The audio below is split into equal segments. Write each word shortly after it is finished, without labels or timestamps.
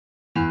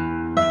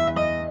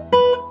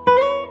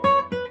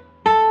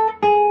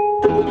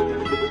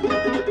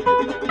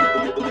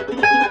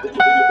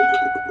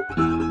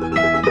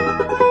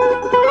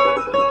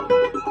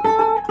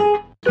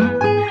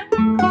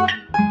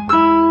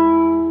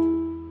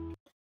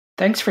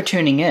Thanks for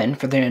tuning in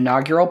for the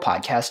inaugural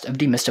podcast of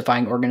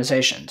Demystifying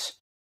Organizations,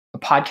 a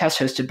podcast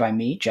hosted by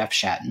me, Jeff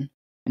Schatten,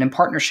 and in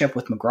partnership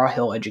with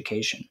McGraw-Hill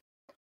Education.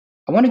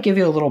 I want to give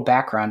you a little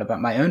background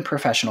about my own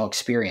professional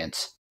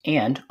experience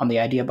and on the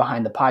idea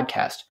behind the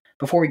podcast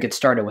before we get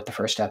started with the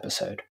first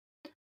episode.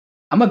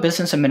 I'm a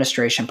business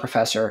administration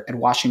professor at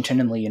Washington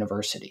and Lee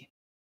University.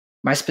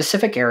 My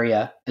specific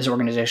area is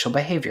organizational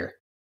behavior,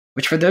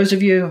 which for those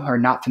of you who are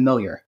not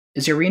familiar,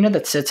 is the arena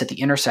that sits at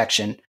the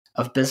intersection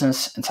of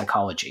business and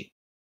psychology.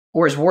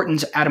 Or as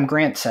Wharton's Adam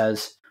Grant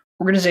says,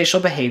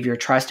 organizational behavior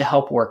tries to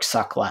help work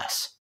suck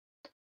less.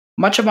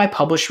 Much of my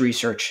published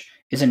research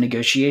is in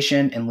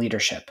negotiation and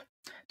leadership,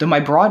 though my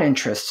broad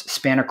interests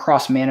span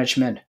across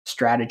management,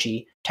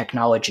 strategy,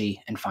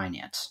 technology, and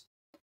finance.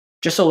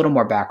 Just a little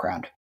more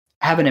background.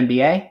 I have an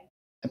MBA,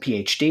 a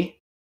PhD,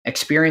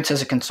 experience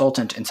as a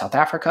consultant in South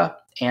Africa,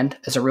 and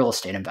as a real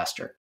estate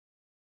investor.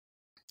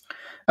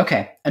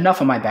 Okay,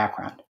 enough of my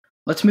background.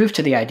 Let's move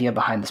to the idea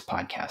behind this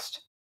podcast.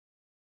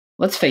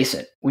 Let's face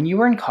it, when you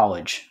were in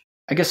college,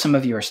 I guess some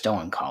of you are still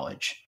in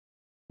college,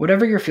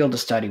 whatever your field of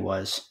study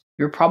was,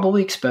 you were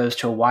probably exposed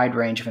to a wide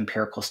range of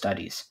empirical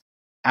studies,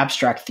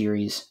 abstract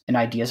theories, and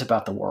ideas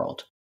about the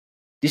world.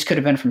 These could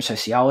have been from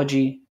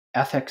sociology,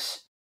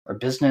 ethics, or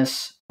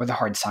business, or the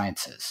hard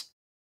sciences.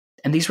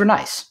 And these were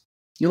nice.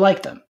 You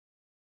liked them.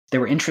 They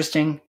were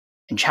interesting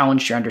and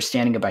challenged your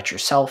understanding about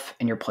yourself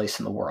and your place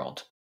in the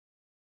world.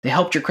 They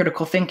helped your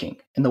critical thinking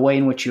and the way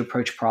in which you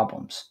approach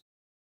problems.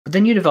 But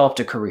then you developed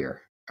a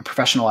career, a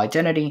professional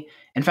identity,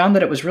 and found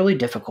that it was really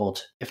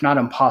difficult, if not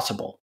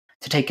impossible,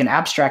 to take an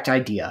abstract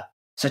idea,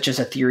 such as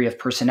a theory of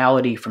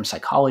personality from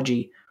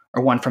psychology,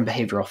 or one from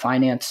behavioral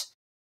finance,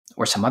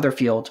 or some other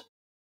field,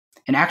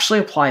 and actually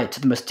apply it to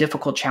the most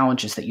difficult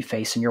challenges that you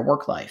face in your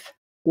work life,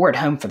 or at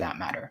home for that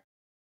matter.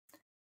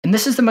 And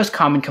this is the most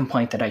common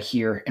complaint that I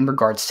hear in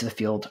regards to the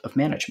field of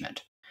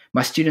management.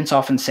 My students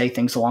often say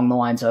things along the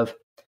lines of,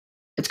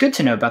 "It's good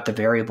to know about the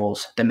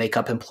variables that make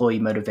up employee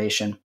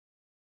motivation.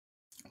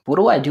 What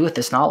do I do with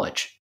this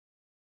knowledge?"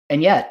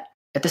 And yet,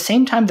 at the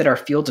same time that our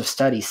fields of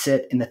study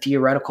sit in the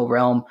theoretical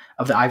realm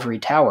of the ivory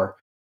tower,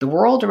 the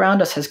world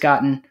around us has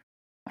gotten,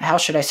 how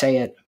should I say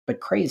it, but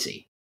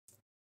crazy.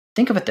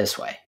 Think of it this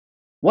way.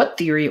 What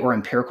theory or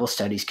empirical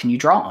studies can you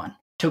draw on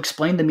to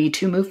explain the Me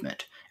Too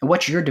movement and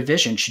what your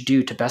division should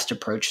do to best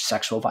approach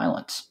sexual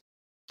violence?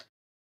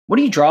 What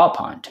do you draw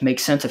upon to make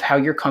sense of how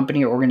your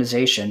company or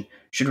organization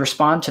should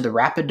respond to the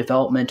rapid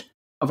development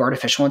of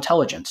artificial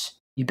intelligence,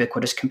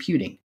 ubiquitous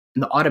computing,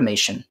 and the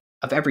automation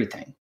of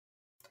everything?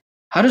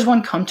 How does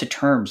one come to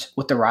terms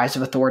with the rise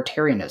of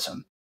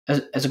authoritarianism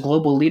as a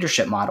global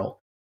leadership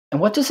model? And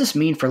what does this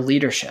mean for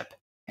leadership?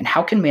 And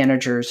how can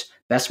managers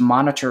best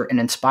monitor and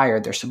inspire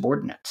their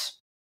subordinates?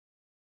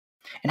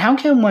 And how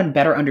can one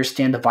better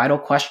understand the vital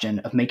question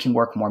of making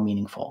work more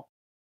meaningful?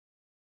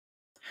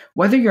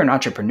 Whether you're an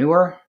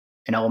entrepreneur,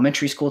 an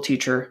elementary school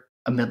teacher,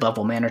 a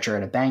mid-level manager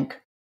at a bank,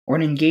 or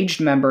an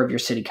engaged member of your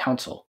city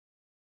council,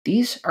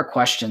 these are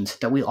questions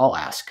that we all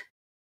ask,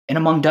 and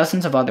among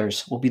dozens of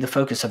others will be the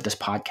focus of this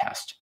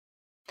podcast.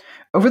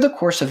 Over the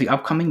course of the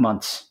upcoming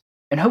months,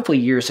 and hopefully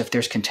years if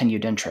there's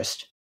continued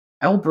interest,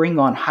 I will bring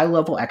on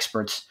high-level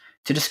experts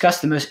to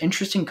discuss the most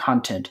interesting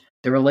content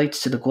that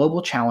relates to the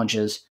global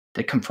challenges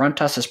that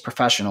confront us as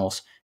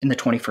professionals in the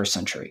 21st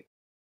century.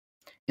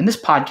 In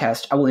this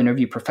podcast, I will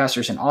interview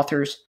professors and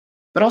authors,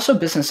 but also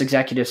business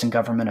executives and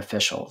government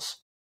officials.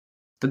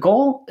 The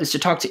goal is to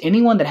talk to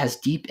anyone that has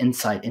deep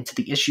insight into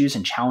the issues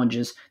and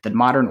challenges that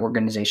modern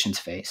organizations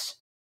face.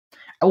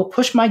 I will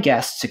push my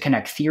guests to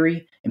connect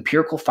theory,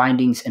 empirical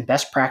findings, and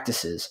best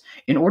practices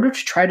in order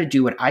to try to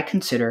do what I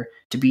consider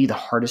to be the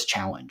hardest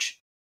challenge,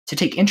 to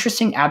take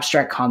interesting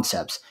abstract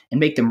concepts and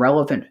make them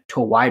relevant to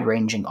a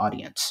wide-ranging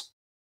audience.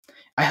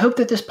 I hope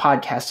that this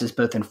podcast is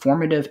both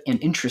informative and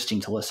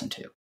interesting to listen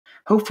to.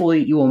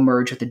 Hopefully, you will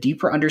emerge with a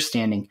deeper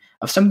understanding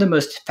of some of the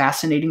most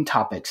fascinating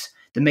topics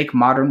that make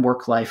modern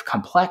work life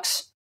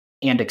complex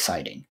and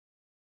exciting,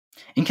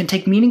 and can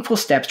take meaningful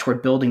steps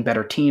toward building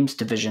better teams,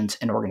 divisions,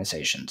 and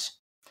organizations.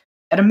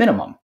 At a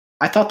minimum,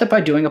 I thought that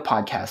by doing a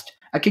podcast,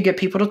 I could get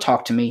people to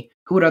talk to me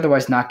who would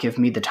otherwise not give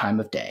me the time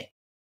of day.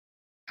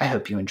 I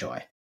hope you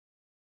enjoy.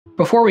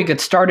 Before we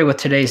get started with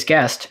today's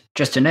guest,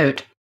 just a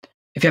note,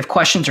 if you have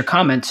questions or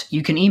comments,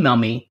 you can email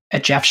me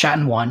at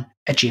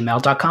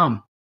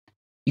jeffshatten1@gmail.com.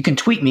 You can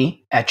tweet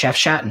me at Jeff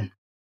Schatten.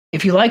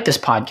 If you like this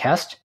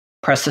podcast,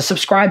 press the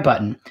subscribe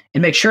button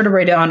and make sure to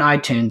rate it on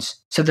iTunes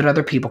so that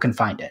other people can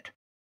find it.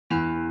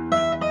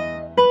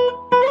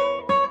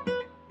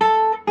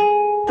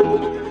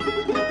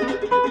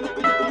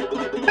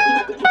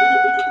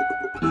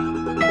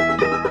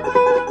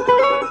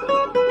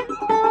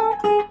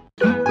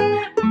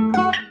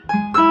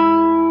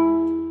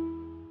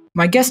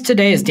 My guest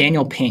today is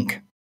Daniel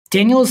Pink.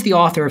 Daniel is the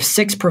author of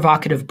 6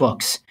 provocative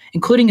books,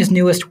 including his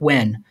newest,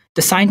 When: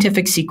 The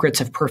Scientific Secrets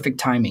of Perfect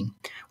Timing,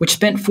 which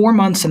spent 4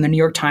 months on the New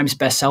York Times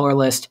bestseller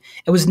list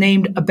and was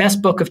named a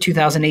Best Book of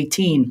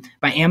 2018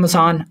 by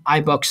Amazon,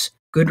 iBooks,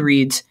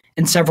 Goodreads,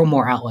 and several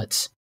more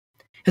outlets.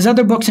 His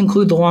other books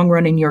include the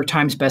long-running New York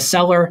Times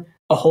bestseller,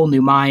 A Whole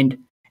New Mind,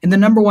 and the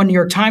 #1 New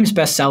York Times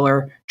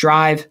bestseller,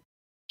 Drive,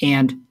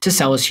 and To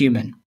Sell is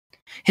Human.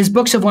 His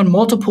books have won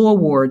multiple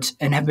awards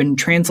and have been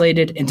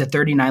translated into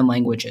 39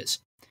 languages.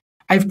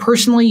 I've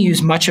personally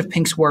used much of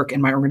Pink's work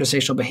in my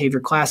organizational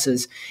behavior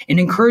classes and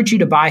encourage you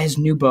to buy his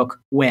new book,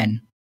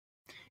 When.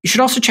 You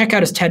should also check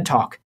out his TED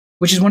Talk,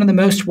 which is one of the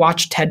most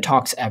watched TED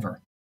Talks ever.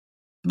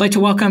 I'd like to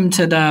welcome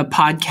to the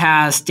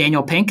podcast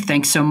Daniel Pink.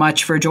 Thanks so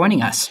much for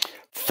joining us.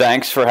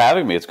 Thanks for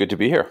having me. It's good to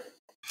be here.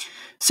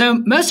 So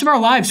most of our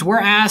lives, we're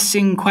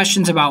asking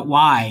questions about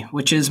why,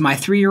 which is my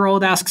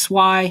 3-year-old asks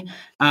why.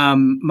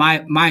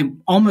 My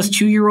almost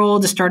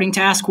 2-year-old is starting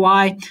to ask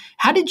why.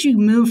 How did you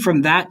move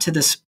from that to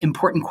this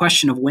important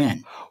question of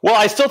when? Well,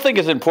 I still think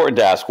it's important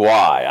to ask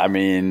why. I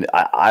mean,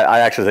 I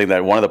actually think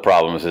that one of the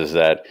problems is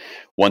that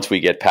once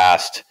we get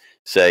past,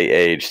 say,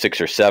 age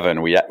 6 or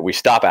 7, we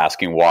stop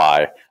asking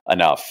why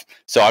enough.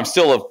 So I'm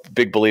still a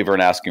big believer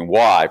in asking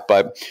why.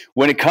 But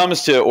when it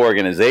comes to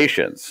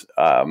organizations,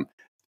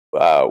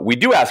 we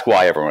do ask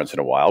why every once in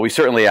a while. We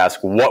certainly ask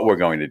what we're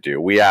going to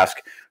do. We ask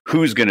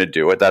who's going to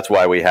do it. That's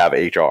why we have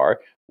HR.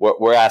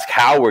 We're asked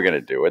how we're going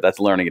to do it. That's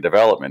learning and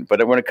development.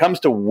 But when it comes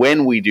to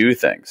when we do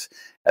things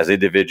as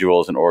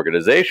individuals and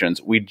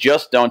organizations, we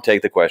just don't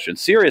take the question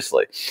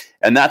seriously.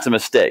 And that's a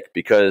mistake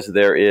because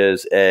there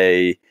is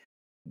a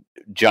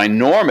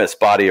ginormous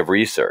body of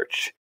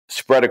research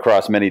spread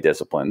across many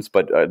disciplines,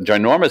 but a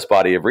ginormous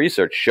body of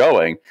research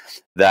showing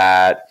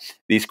that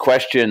these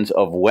questions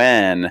of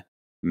when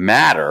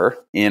matter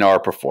in our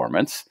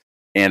performance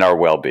and our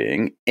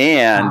well-being,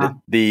 and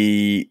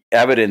the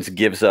evidence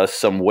gives us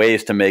some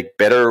ways to make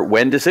better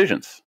when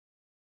decisions.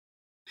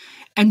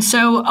 And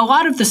so a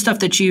lot of the stuff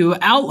that you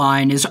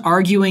outline is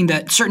arguing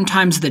that certain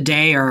times of the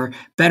day are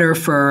better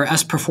for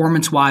us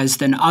performance-wise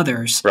than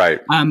others.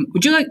 Right.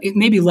 Would you like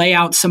maybe lay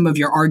out some of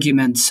your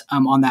arguments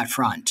on that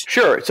front?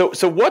 Sure. There's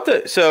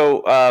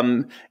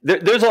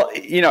a,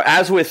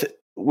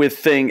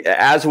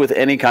 as with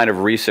any kind of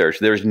research,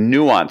 there's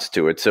nuance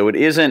to it. So it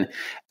isn't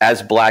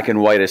as black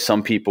and white as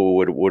some people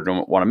would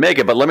want to make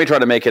it. But let me try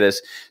to make it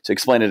to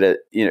explain it at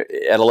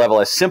a level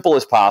as simple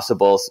as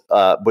possible,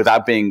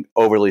 without being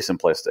overly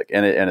simplistic.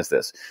 And it's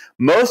this: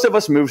 most of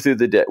us move through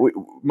the day.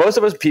 Most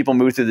of us people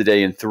move through the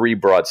day in 3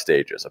 broad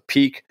stages: a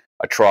peak,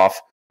 a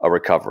trough, a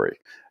recovery.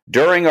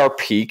 During our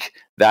peak,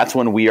 that's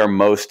when we are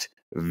most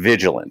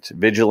vigilant.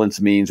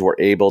 Vigilance means we're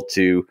able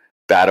to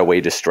bat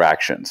away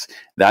distractions.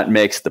 That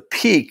makes the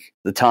peak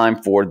the time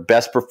for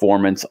best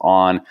performance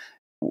on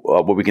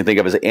what we can think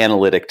of as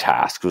analytic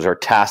tasks, which are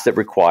tasks that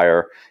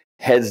require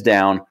heads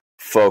down,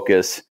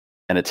 focus,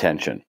 and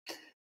attention.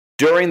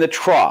 During the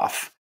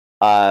trough,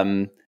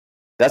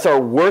 that's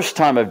our worst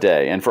time of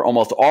day. And for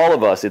almost all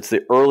of us, it's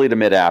the early to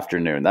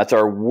mid-afternoon. That's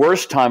our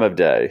worst time of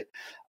day.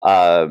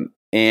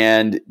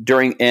 And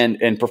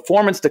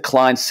performance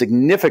declines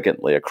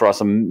significantly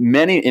across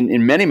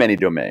many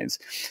domains.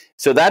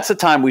 So that's the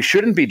time we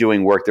shouldn't be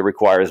doing work that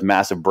requires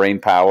massive brain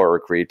power or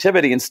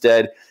creativity.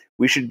 Instead,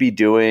 we should be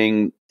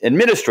doing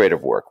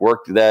administrative work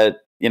that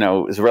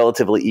is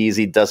relatively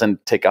easy,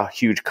 doesn't take a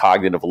huge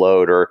cognitive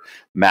load or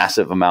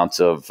massive amounts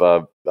of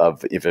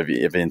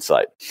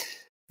insight.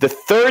 The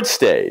third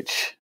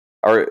stage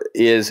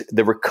is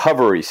the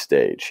recovery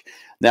stage.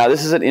 Now,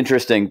 this is an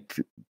interesting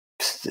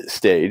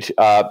stage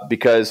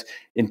because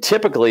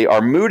typically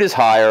our mood is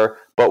higher,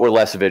 but we're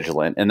less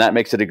vigilant, and that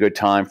makes it a good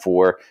time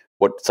for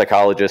what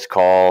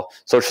social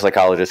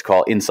psychologists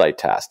call insight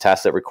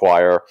tasks that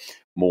require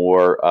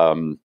more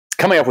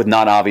coming up with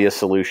non-obvious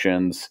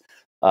solutions,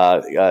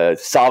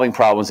 solving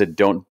problems that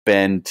don't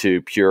bend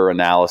to pure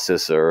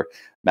analysis or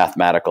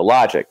mathematical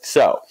logic.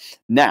 So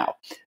now,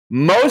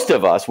 most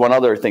of us, one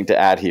other thing to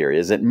add here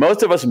is that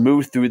most of us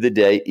move through the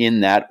day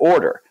in that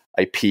order: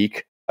 a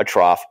peak, a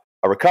trough,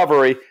 a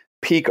recovery.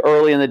 Peak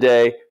early in the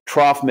day,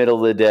 trough middle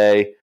of the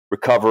day,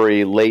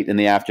 recovery late in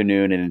the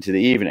afternoon and into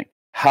the evening.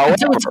 However,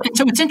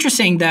 so what's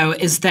interesting, though,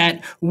 is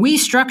that we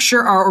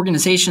structure our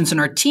organizations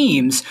and our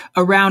teams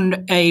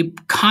around a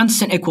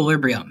constant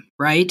equilibrium,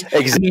 right?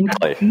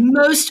 Exactly. I mean,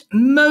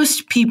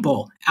 most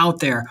people out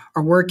there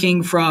are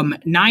working from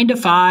 9 to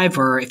 5,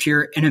 or if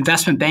you're an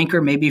investment banker,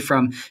 maybe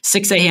from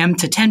 6 a.m.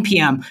 to 10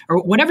 p.m.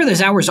 or whatever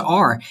those hours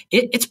are.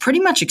 It's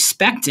pretty much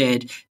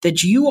expected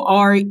that you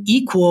are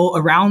equal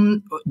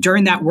around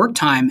during that work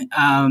time,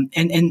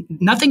 and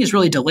nothing is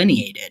really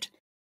delineated.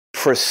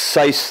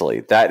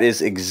 Precisely. That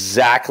is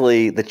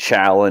exactly the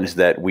challenge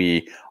that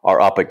we are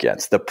up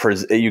against.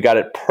 You got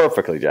it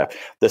perfectly, Jeff.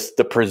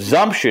 The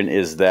presumption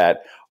is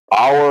that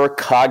our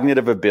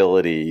cognitive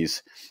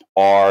abilities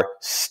are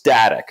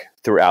static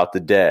throughout the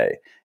day.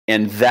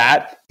 And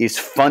that is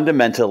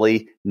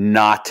fundamentally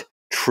not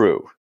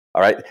true.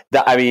 All right.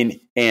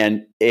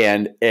 And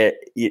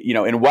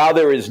while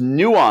there is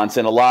nuance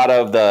in a lot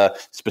of the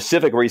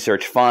specific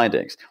research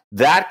findings,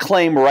 that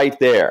claim right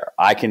there,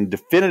 I can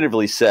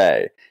definitively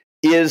say,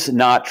 is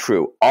not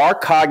true. Our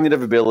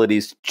cognitive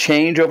abilities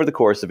change over the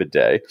course of a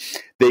day.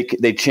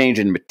 They change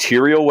in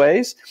material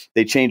ways.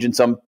 They change in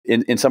some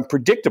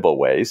predictable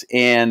ways.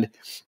 And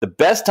the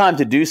best time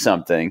to do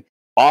something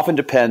often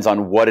depends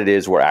on what it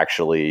is we're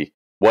actually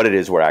what it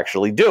is we're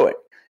actually doing.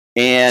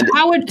 And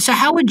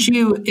how would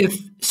you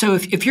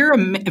if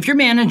you're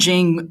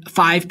managing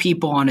 5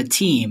 people on a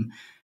team,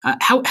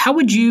 how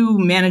would you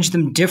manage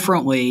them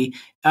differently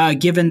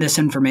given this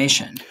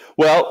information?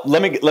 Well,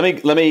 let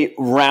me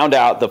round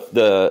out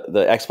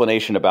the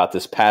explanation about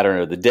this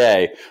pattern of the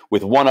day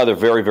with one other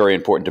very, very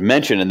important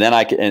dimension, and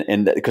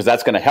then because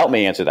that's going to help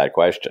me answer that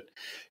question.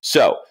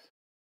 So,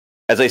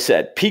 as I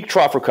said, peak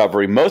trough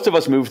recovery. Most of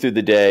us move through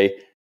the day,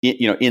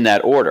 in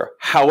that order.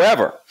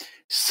 However,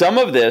 some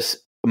of this,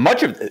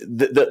 much of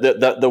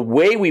the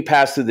way we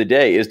pass through the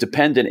day is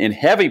dependent in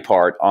heavy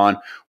part on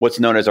what's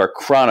known as our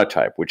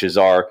chronotype, which is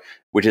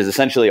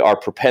essentially our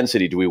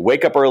propensity. Do we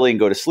wake up early and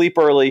go to sleep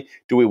early?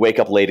 Do we wake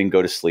up late and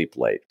go to sleep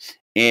late?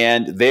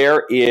 And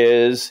that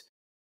is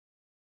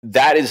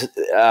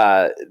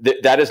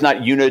not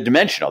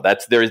unidimensional.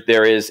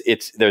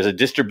 There's a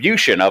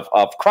distribution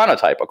of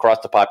chronotype across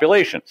the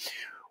population.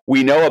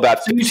 We know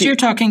about. So you're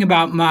talking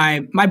about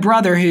my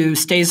brother who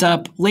stays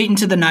up late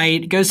into the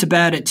night, goes to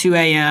bed at 2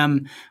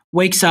 a.m.,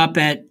 wakes up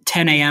at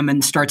 10 a.m.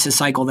 and starts his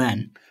cycle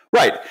then.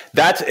 Right.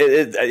 That's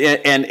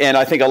and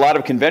I think a lot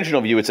of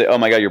conventional view would say, "Oh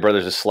my God, your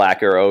brother's a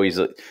slacker." Oh,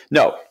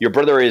 no. Your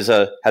brother has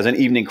an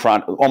evening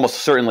almost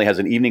certainly has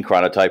an evening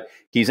chronotype.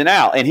 He's an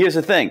owl. And here's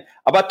the thing: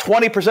 about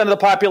 20% of the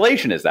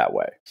population is that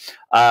way.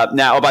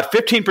 Now, about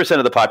 15%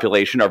 of the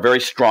population are very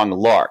strong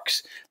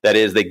larks. That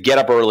is, they get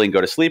up early and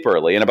go to sleep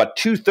early, and about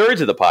 2/3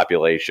 of the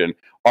population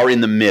are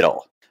in the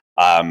middle.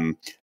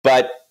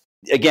 But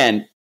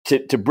again,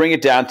 to bring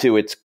it down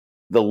to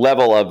the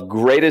level of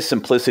greatest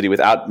simplicity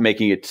without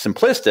making it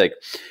simplistic,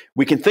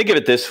 we can think of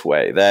it this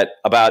way, that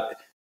about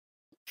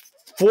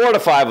 4 to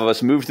 5 of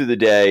us move through the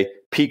day,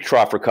 peak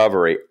trough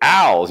recovery.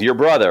 Owls, your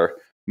brother,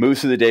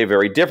 moves through the day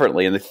very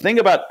differently. And the thing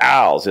about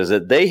owls is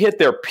that they hit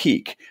their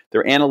peak,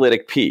 their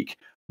analytic peak,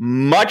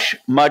 much,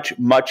 much,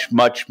 much,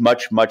 much,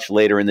 much, much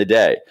later in the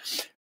day.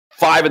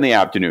 5 in the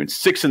afternoon,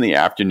 6 in the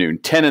afternoon,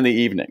 10 in the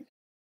evening.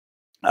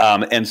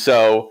 And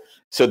so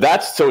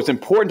it's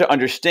important to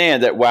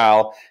understand that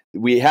while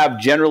we have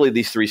generally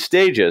these 3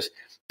 stages,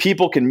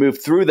 people can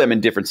move through them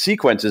in different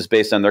sequences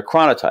based on their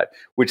chronotype,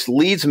 which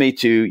leads me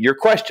to your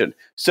question.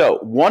 So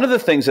one of the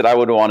things that I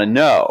would want to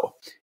know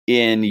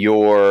in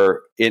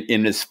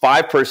this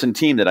 5-person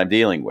team that I'm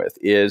dealing with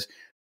is,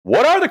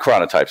 what are the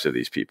chronotypes of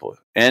these people?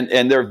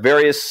 And there are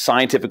various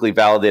scientifically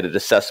validated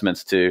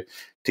assessments to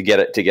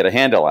get a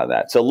handle on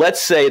that. So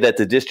let's say that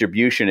the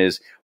distribution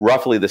is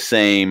roughly the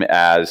same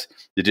as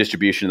the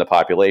distribution in the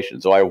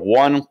population. So I have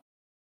 1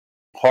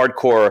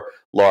 hardcore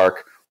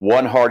lark,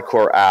 1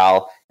 hardcore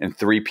owl, and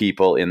 3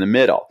 people in the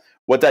middle.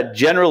 What that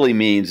generally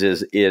means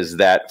is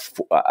that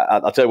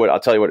I'll tell you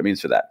what it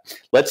means for that.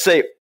 Let's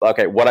say,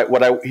 okay,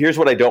 here's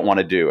what I don't want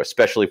to do,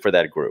 especially for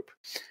that group.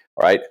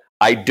 All right,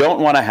 I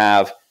don't want to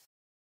have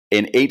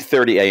an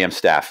 8:30 a.m.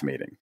 staff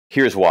meeting.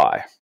 Here's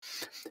why.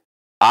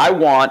 I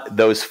want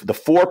the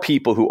 4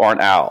 people who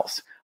aren't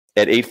owls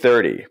at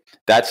 8:30.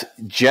 That's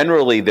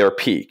generally their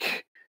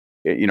peak.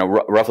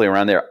 Roughly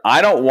around there.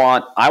 I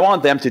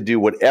want them to do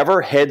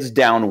whatever heads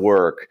down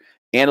work,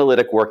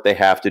 analytic work they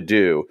have to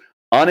do,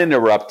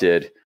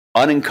 uninterrupted,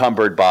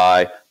 unencumbered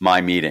by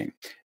my meeting.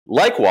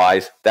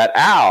 Likewise, that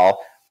owl,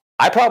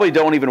 I probably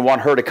don't even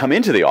want her to come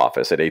into the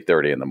office at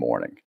 8:30 in the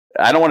morning.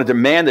 I don't want to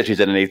demand that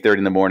she's at an 8:30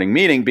 in the morning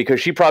meeting, because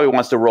she probably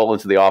wants to roll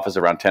into the office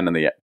around 10 in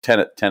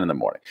the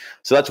morning.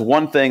 So that's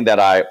one thing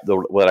that I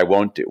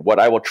won't do. What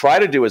I will try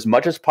to do as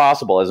much as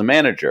possible as a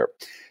manager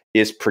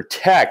is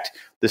protect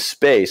the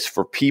space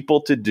for people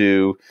to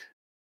do,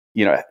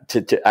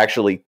 to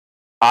actually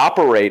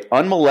operate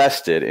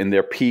unmolested in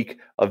their peak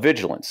of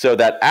vigilance. So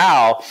that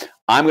owl,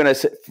 I'm going to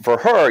say for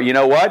her, you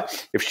know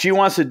what? If she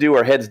wants to do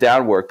her heads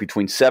down work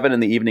between 7 in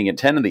the evening and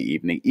 10 in the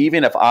evening,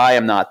 even if I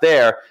am not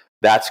there,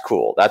 that's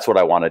cool. That's what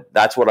I want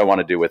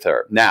to do with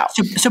her. Now,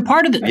 so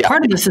part of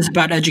this is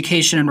about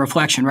education and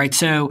reflection, right?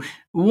 So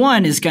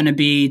one is going to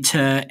be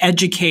to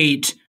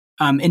educate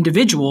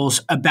individuals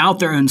about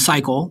their own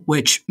cycle,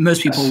 which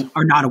most people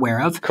are not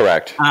aware of.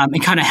 Correct. And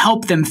kind of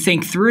help them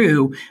think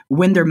through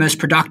when they're most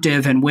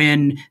productive and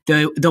when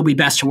they'll be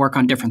best to work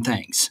on different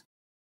things.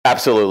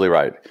 Absolutely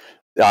right.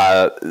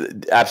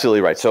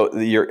 Absolutely right. So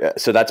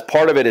that's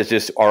part of it, is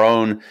just our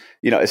own,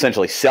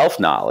 essentially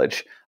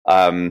self-knowledge.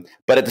 But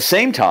at the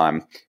same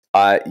time,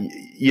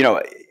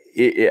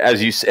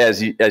 as you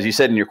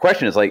said in your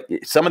question, it's like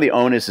some of the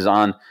onus is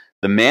on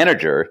the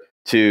manager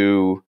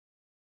to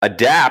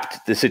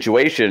adapt the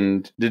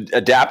situation, to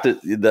adapt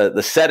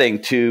the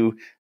setting to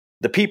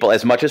the people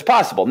as much as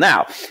possible.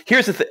 Now,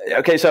 here's the thing.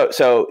 Okay, so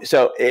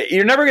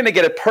you're never going to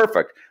get it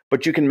perfect,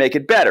 but you can make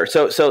it better.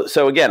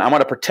 So again, I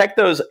want to protect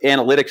those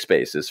analytic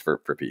spaces for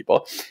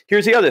people.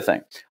 Here's the other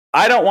thing.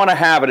 I don't want to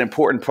have an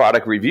important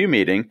product review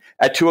meeting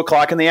at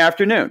 2:00 in the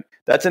afternoon.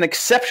 That's an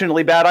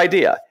exceptionally bad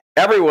idea.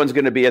 Everyone's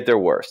going to be at their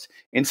worst.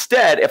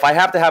 Instead, if I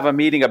have to have a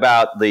meeting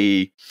about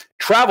the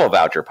travel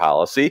voucher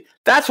policy,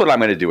 that's what I'm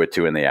going to do at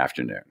 2 in the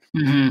afternoon.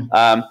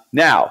 Mm-hmm.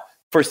 Now,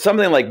 for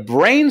something like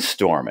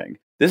brainstorming,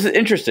 this is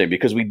interesting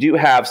because we do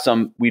have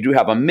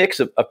a mix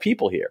of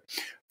people here.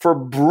 for a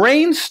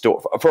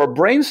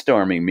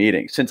brainstorming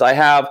meeting, since I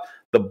have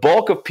the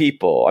bulk of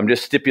people, I'm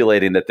just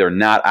stipulating that they're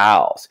not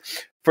owls.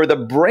 For the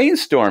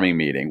brainstorming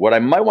meeting, what I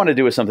might want to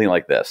do is something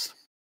like this.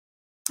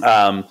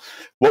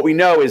 What we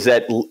know is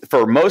that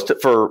for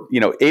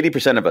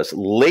 80% of us,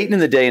 late in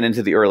the day and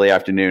into the early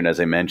afternoon, as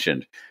I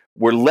mentioned,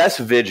 we're less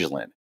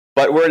vigilant,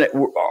 but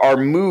our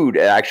mood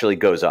actually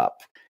goes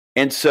up.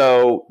 And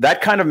so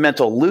that kind of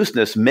mental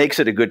looseness makes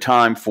it a good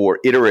time for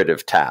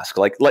iterative tasks,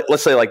 like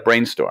let's say like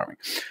brainstorming.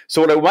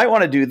 So what I might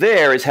want to do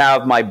there is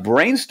have my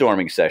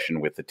brainstorming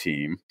session with the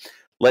team,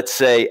 let's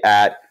say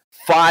at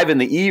 5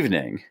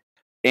 p.m,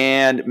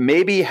 and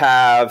maybe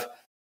have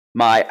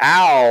my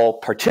owl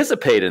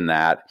participate in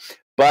that,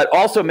 but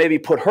also maybe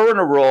put her in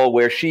a role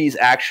where she's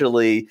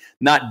actually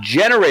not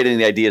generating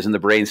the ideas in the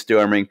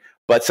brainstorming,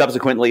 but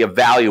subsequently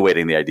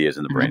evaluating the ideas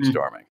in the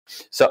brainstorming.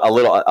 So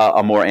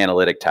a more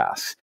analytic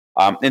task.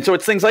 And so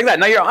it's things like that.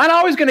 Now, you're not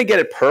always going to get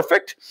it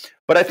perfect,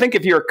 but I think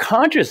if you're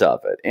conscious of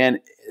it, and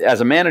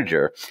as a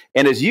manager,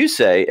 and as you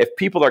say, if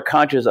people are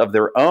conscious of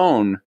their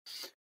own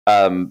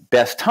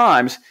best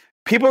times,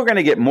 people are going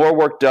to get more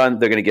work done,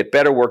 they're going to get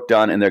better work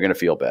done, and they're going to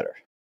feel better.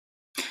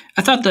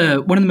 I thought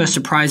one of the most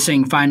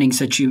surprising findings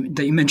that you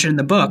mentioned in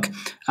the book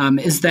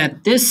is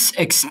that this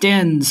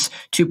extends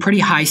to pretty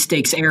high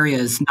stakes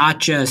areas, not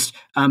just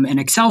an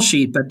Excel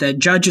sheet, but that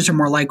judges are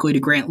more likely to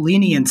grant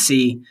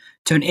leniency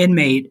to an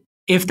inmate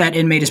if that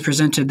inmate is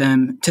presented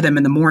to them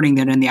in the morning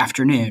than in the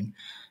afternoon.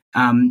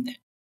 In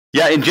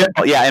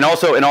general, and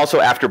also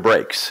after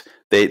breaks,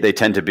 they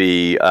tend to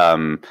be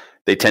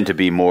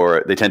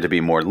more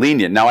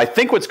lenient. Now, I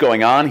think what's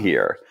going on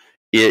here,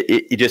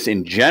 it just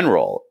in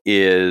general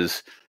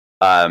is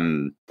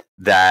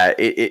that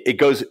it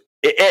goes,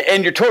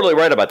 and you're totally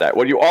right about that.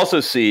 What you also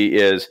see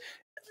is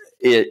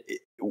in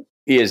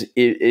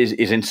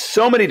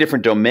so many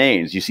different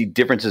domains, you see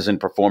differences in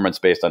performance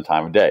based on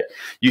time of day.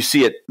 You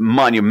see it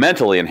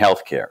monumentally in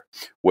healthcare,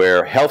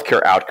 where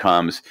healthcare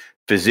outcomes,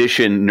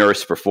 physician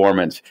nurse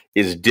performance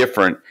is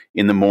different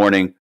in the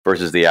morning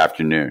versus the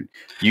afternoon.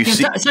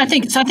 So I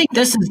think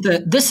this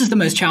is the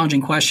most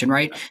challenging question,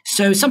 right?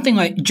 So something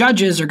like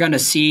judges are going to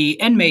see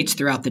inmates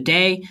throughout the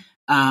day.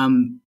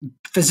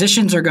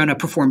 Physicians are going to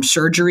perform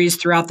surgeries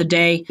throughout the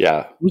day.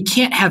 Yeah. We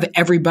can't have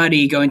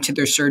everybody going to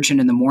their surgeon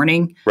in the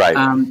morning. Right.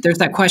 There's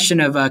that question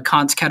of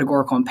Kant's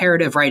categorical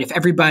imperative, right? If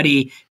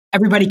everybody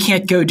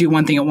can't go do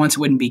one thing at once, it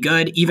wouldn't be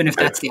good, even if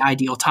that's the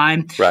ideal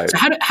time. Right. So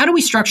how do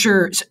we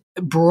structure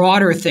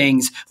broader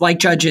things like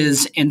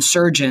judges and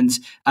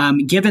surgeons,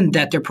 given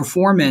that their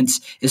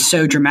performance is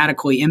so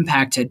dramatically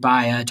impacted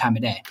by time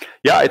of day?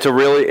 Yeah, it's a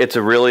really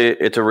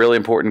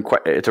important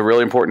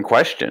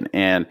question.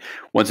 And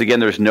once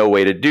again, there's no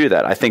way to do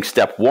that. I think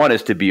step one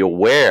is to be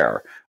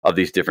aware of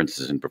these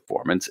differences in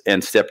performance,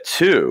 and step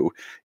two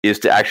is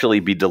to actually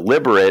be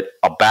deliberate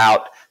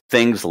about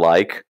things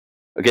like,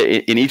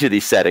 in each of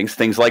these settings,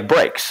 things like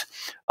breaks,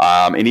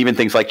 and even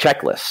things like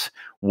checklists.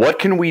 What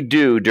can we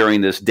do during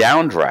this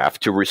downdraft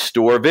to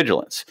restore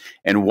vigilance?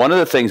 And one of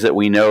the things that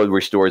we know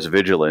restores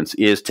vigilance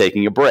is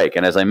taking a break.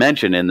 And as I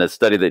mentioned in the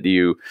study that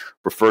you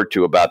referred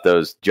to about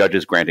those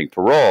judges granting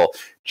parole,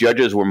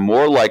 judges were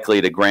more likely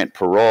to grant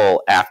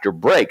parole after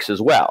breaks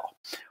as well.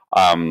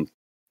 And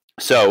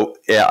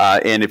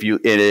if you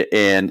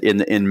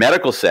in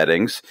medical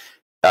settings,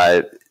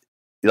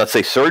 let's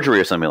say surgery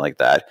or something like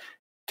that,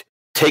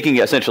 taking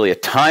essentially a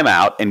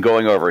timeout and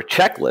going over a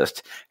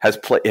checklist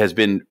has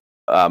been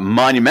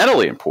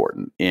monumentally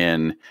important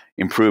in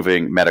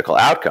improving medical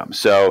outcomes.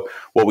 So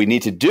what we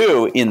need to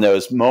do in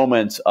those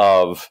moments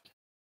of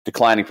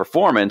declining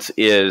performance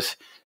is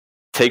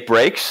take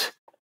breaks,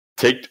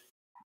 take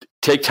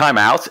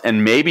timeouts,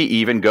 and maybe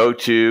even go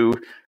to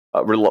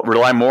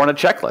rely more on a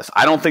checklist.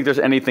 I don't think there's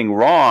anything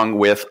wrong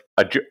with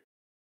I don't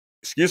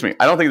think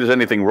there's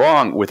anything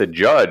wrong with a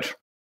judge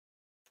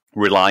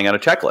relying on a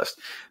checklist.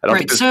 I don't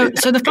think so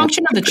the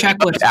function of the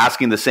checklist,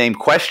 asking the same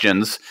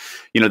questions,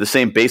 the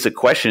same basic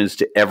questions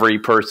to every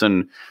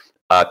person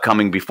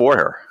coming before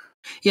her.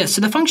 Yeah. So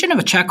the function of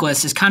a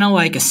checklist is kind of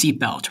like a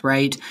seatbelt,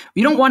 right?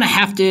 You don't want to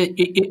have to.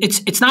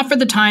 It's not for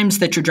the times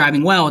that you're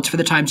driving well. It's for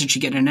the times that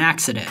you get in an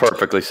accident.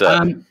 Perfectly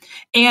said.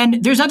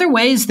 And there's other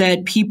ways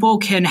that people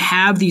can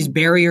have these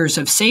barriers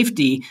of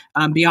safety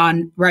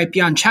beyond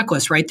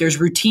checklists, right? There's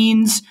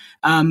routines,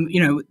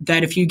 that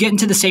if you get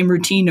into the same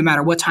routine, no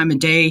matter what time of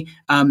day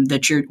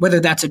that you're,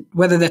 whether that's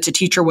a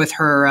teacher with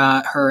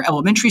her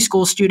elementary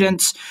school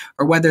students,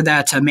 or whether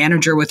that's a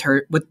manager with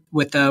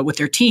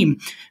their team,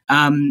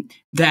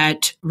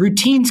 that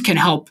routines can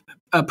help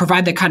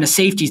provide that kind of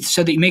safety,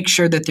 so that you make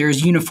sure that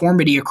there's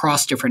uniformity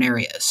across different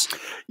areas.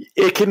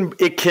 It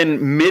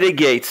can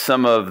mitigate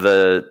some of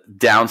the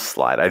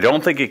downslide. I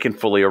don't think it can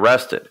fully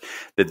arrest it.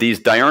 That these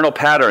diurnal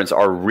patterns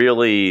are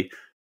really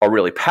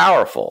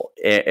powerful,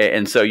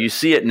 and so you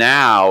see it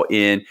now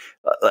in,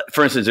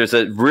 for instance, there's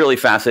a really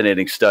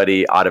fascinating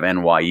study out of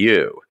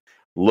NYU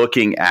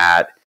looking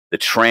at the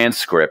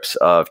transcripts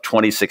of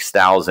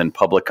 26,000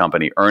 public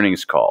company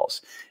earnings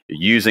calls,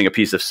 using a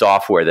piece of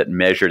software that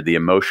measured the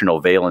emotional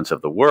valence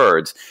of the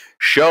words,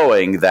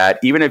 showing that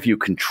even if you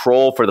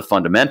control for the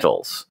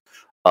fundamentals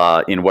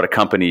in what a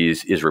company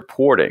is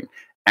reporting,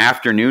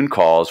 afternoon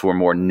calls were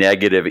more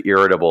negative,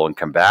 irritable, and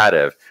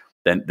combative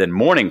than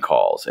morning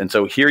calls. And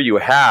so here you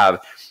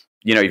have,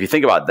 if you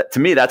think about that, to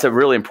me, that's a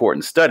really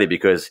important study,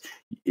 because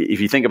if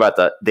you think about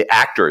the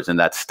actors in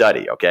that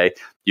study, okay,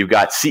 you've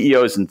got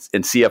CEOs and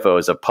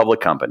CFOs of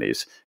public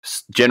companies,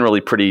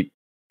 generally pretty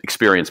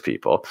experienced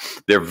people.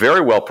 They're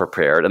very well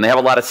prepared and they have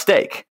a lot of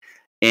stake.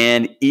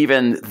 And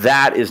even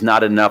that is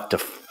not enough to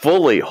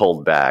fully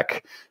hold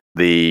back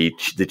the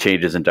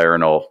changes in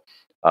diurnal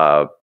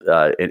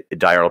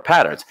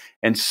patterns.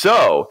 And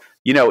so,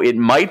 it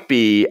might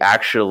be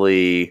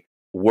actually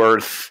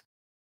worth,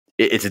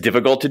 it's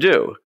difficult to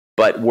do,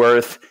 but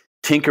worth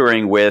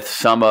tinkering with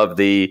some of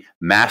the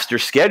master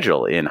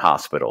schedule in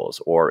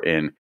hospitals or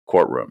in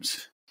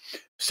courtrooms,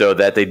 so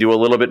that they do a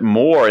little bit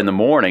more in the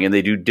morning and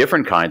they do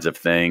different kinds of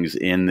things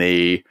in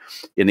the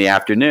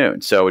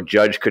afternoon. So a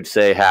judge could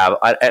say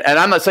and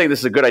I'm not saying this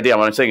is a good idea.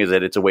 What I'm saying is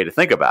that it's a way to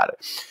think about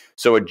it.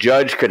 So a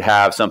judge could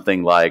have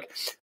something like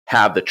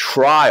have the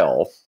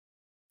trial,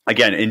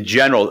 again, in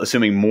general,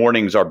 assuming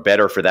mornings are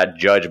better for that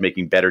judge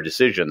making better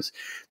decisions.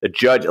 The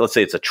judge, let's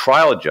say it's a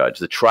trial judge,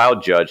 the trial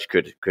judge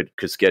could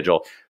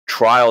schedule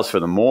trials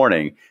for the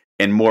morning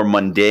and more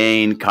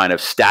mundane kind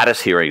of status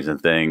hearings and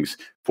things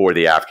for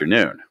the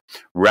afternoon,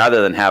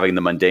 rather than having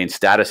the mundane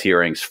status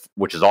hearings,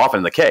 which is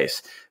often the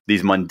case,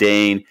 these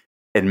mundane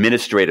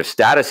administrative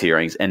status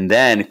hearings, and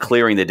then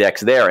clearing the decks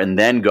there and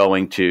then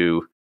going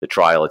to the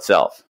trial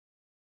itself.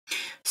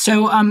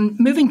 So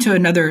moving to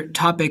another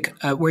topic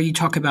where you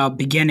talk about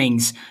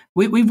beginnings,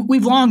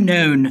 we've long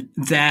known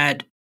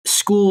that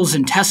schools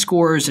and test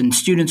scores and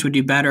students would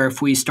do better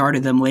if we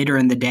started them later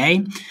in the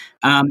day.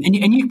 And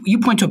you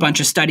point to a bunch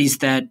of studies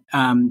that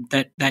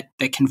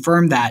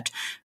confirm that.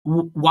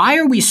 Why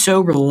are we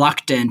so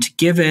reluctant,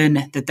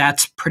 given that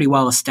that's pretty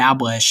well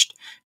established,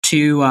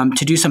 to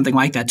do something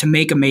like that, to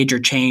make a major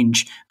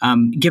change,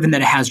 given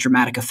that it has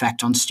dramatic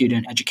effect on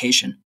student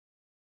education?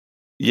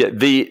 Yeah,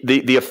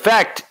 the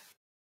effect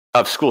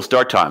of school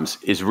start times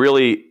is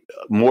really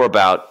more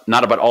about,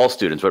 not about all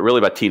students, but really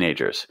about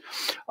teenagers.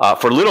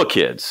 For little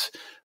kids,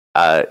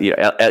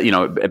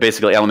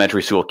 basically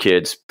elementary school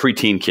kids,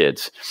 preteen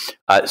kids,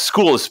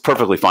 school is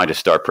perfectly fine to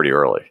start pretty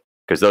early.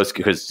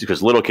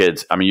 Because little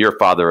kids, I mean, you're a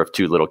father of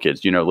two little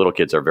kids. Little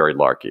kids are very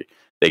larky.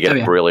 They get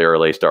up really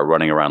early, start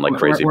running around like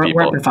crazy people.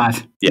 We're up at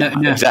 5.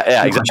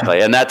 Yeah,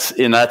 exactly. And that's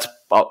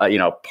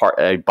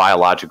a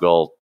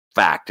biological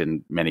fact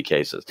in many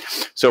cases.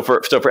 So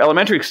for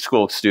elementary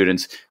school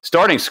students,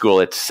 starting school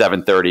at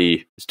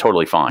 7:30 is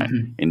totally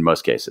fine in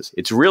most cases.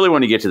 It's really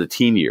when you get to the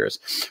teen years,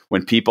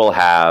 when people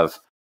have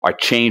a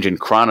change in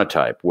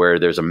chronotype, where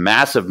there's a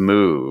massive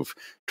move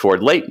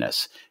toward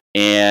lateness.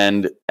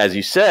 And as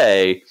you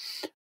say,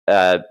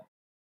 the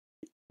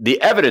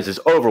evidence is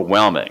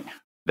overwhelming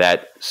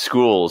that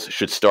schools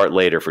should start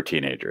later for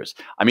teenagers.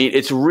 I mean,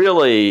 it's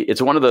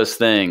one of those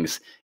things.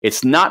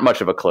 It's not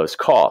much of a close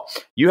call.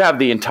 You have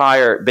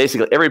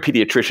basically every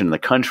pediatrician in the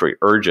country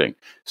urging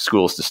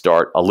schools to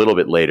start a little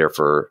bit later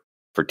for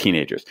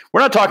teenagers.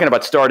 We're not talking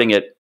about starting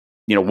at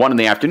 1 in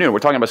the afternoon. We're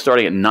talking about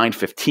starting at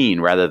 9:15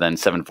 rather than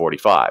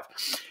 7:45.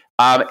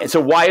 And so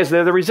why is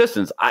there the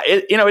resistance?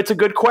 It's a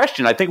good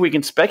question. I think we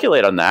can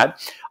speculate on that.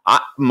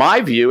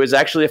 My view is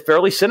actually a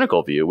fairly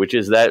cynical view, which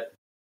is that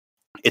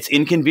it's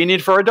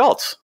inconvenient for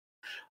adults.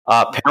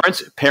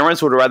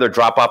 Parents would rather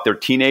drop off their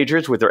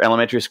teenagers with their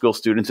elementary school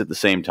students at the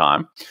same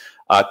time.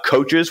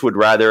 Coaches would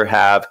rather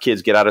have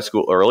kids get out of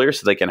school earlier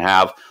so they can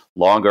have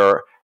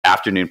longer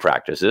afternoon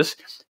practices.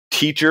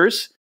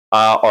 Teachers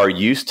are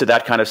used to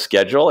that kind of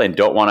schedule and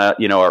don't want to,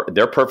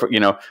 they're perfect.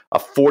 A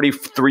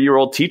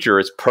 43-year-old teacher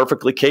is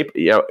perfectly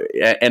capable.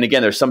 And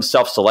again, there's some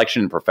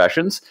self-selection in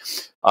professions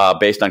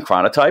based on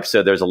chronotype.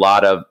 So there's a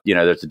lot of,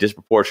 there's a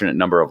disproportionate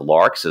number of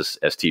larks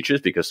as teachers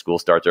because school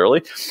starts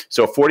early.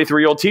 So a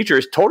 43-year-old teacher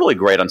is totally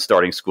great on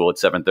starting school at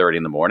 7:30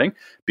 in the morning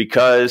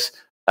because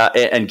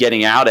and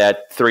getting out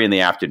at 3 in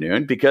the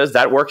afternoon because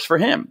that works for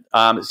him.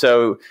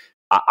 So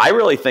I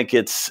really think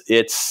it's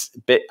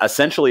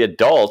essentially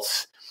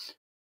adults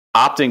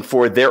opting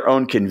for their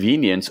own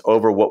convenience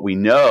over what we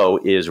know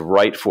is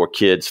right for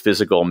kids'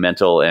 physical,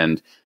 mental,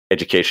 and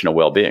educational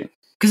well-being.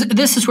 Because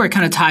this is where it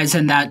kind of ties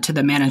in that to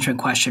the management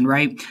question,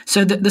 right?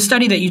 So the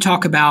study that you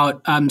talk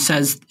about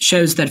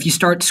shows that if you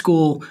start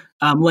school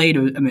late,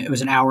 it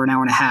was an hour and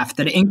a half,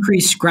 that it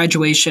increased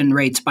graduation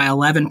rates by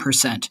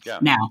 11%. Yeah.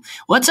 Now,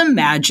 let's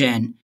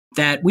imagine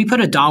that we put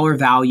a dollar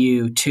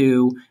value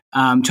to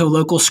a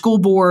local school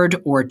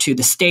board or to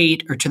the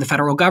state or to the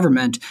federal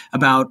government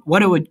about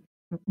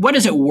what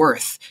is it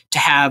worth to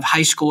have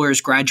high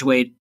schoolers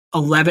graduate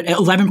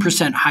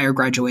 11% higher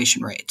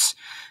graduation rates?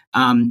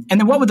 And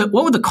then what would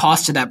the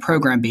cost of that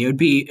program be? It'd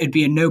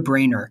be a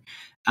no-brainer.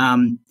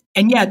 And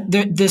yet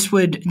this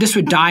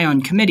would die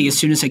on committee as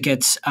soon as it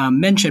gets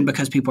mentioned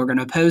because people are going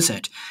to oppose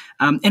it.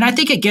 And I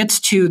think it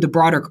gets to the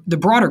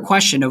broader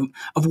question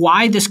of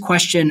why this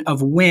question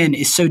of when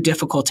is so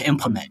difficult to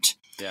implement.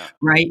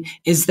 right,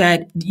 is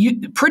that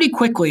you pretty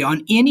quickly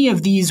on any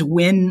of these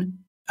win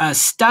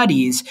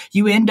studies,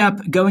 you end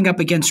up going up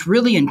against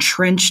really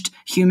entrenched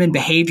human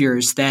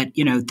behaviors that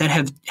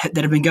have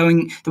been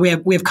going. We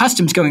have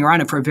customs going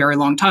around it for a very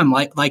long time,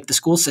 like the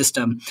school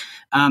system.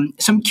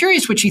 So I'm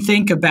curious what you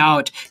think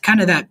about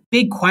kind of that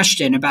big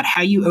question about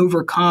how you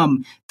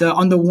overcome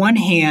on the one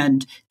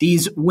hand,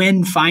 these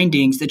win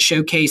findings that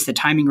showcase that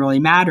timing really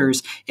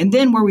matters, and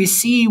then where we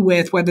see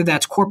with whether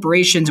that's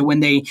corporations and when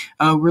they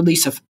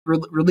release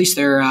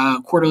their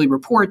quarterly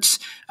reports,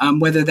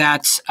 whether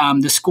that's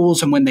the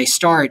schools and when they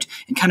start,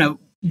 and kind of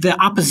the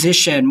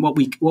opposition, what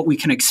we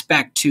can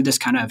expect to this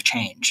kind of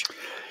change.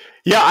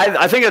 Yeah,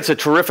 I think that's a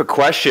terrific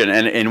question,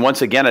 and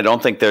once again, I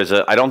don't think there's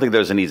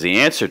an easy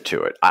answer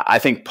to it. I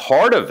think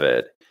part of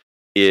it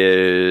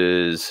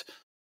is,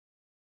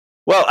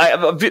 well, I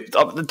have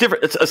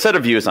a set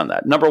of views on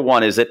that. Number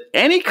one is that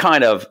any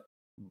kind of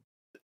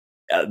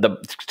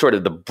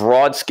the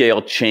broad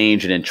scale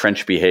change in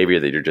entrenched behavior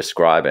that you're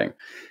describing,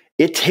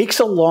 it takes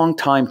a long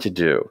time to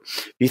do.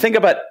 If you think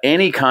about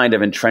any kind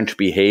of entrenched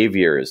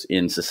behaviors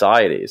in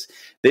societies,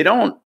 they're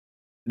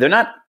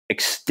not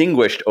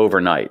extinguished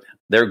overnight.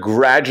 They're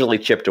gradually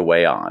chipped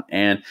away on.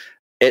 And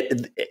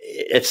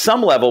at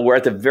some level, we're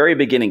at the very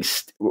beginning.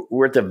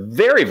 We're at the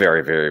very,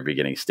 very, very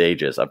beginning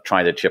stages of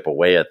trying to chip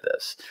away at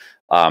this.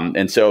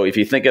 And so if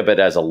you think of it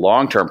as a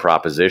long-term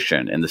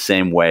proposition in the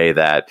same way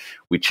that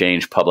we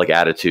change public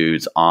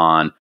attitudes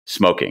on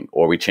smoking,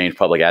 or we change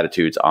public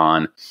attitudes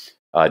on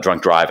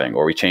drunk driving,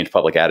 or we change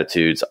public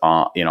attitudes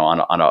on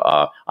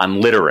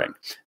littering.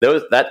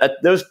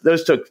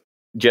 Those took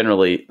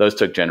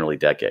generally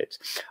decades.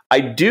 I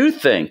do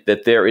think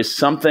that there is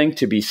something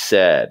to be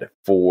said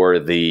for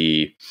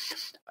the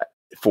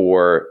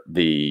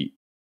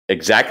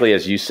exactly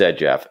as you said,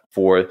 Jeff,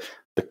 for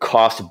the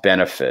cost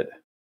benefit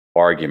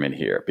argument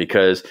here,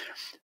 because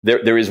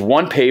there is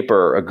one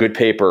paper, a good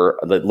paper,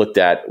 that looked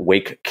at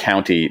Wake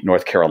County,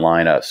 North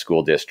Carolina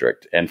school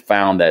district and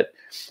found that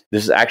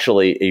this is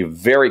actually a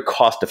very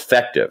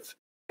cost-effective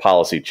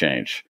policy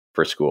change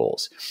for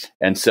schools.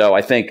 And so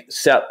I think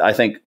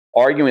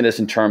arguing this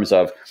in terms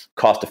of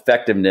cost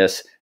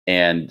effectiveness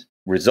and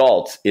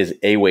results is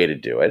a way to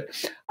do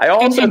it. I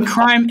also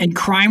and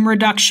crime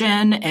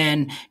reduction,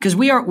 and because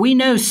we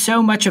know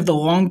so much of the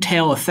long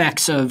tail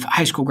effects of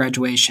high school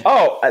graduation.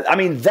 Oh, I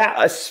mean that,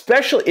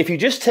 especially if you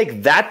just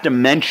take that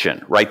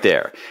dimension right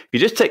there. If you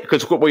just take,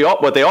 because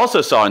what they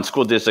also saw in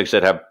school districts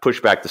that have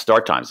pushed back the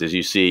start times is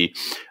you see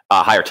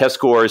higher test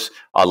scores,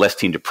 less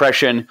teen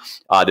depression.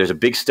 There's a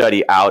big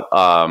study out,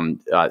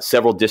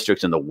 several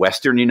districts in the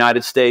Western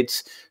United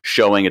States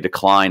showing a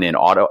decline in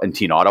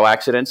teen auto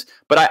accidents.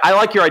 But I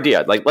like your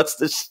idea. Like let's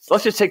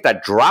just take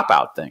that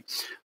dropout thing.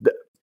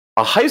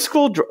 A high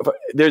school,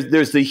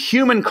 there's the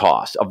human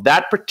cost of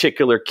that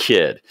particular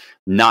kid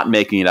not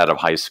making it out of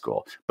high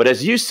school. But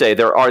as you say,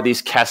 there are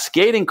these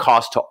cascading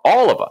costs to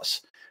all of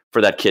us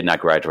for that kid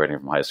not graduating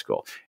from high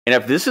school. And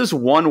if this is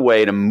one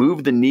way to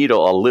move the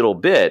needle a little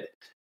bit,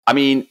 I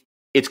mean,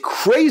 it's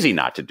crazy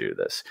not to do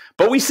this.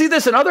 But we see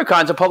this in other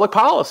kinds of public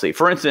policy.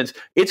 For instance,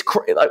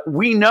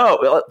 we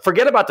know,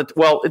 forget about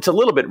it's a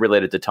little bit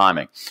related to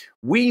timing.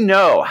 We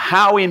know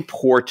how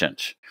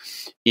important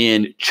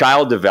in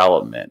child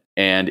development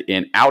and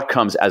in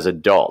outcomes as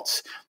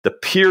adults, the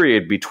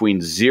period between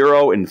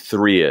 0 and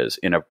 3 is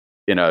in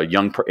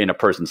a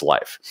person's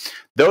life.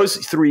 Those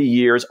 3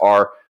 years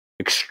are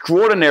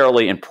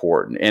extraordinarily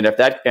important. And if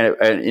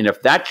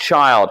that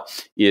child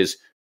is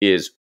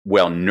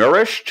well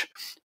nourished,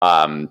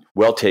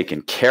 well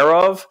taken care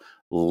of,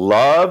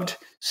 loved,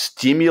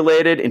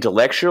 stimulated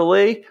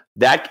intellectually,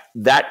 that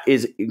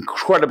is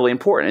incredibly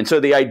important. And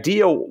so the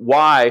idea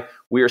why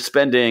we're not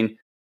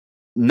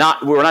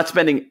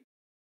spending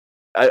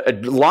a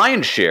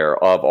lion's share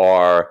of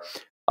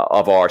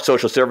our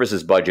social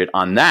services budget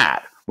on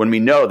that, when we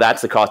know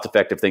that's the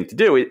cost-effective thing to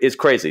do, is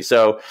crazy.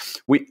 So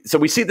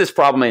we see this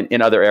problem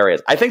in other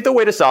areas. I think the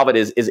way to solve it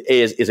is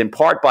in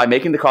part by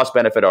making the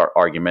cost-benefit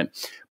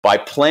argument, by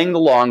playing the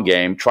long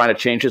game, trying to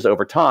change this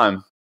over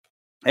time,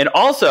 and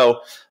also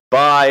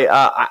by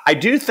I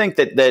do think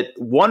that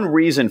one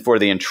reason for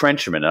the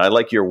entrenchment, and I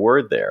like your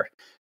word there,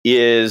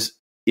 is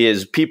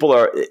people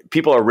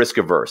are risk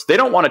averse. They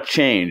don't want to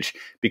change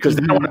because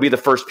they don't want to be the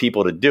first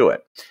people to do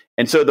it.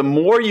 And so the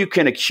more you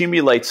can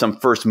accumulate some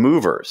first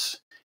movers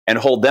and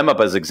hold them up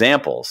as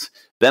examples,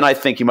 then I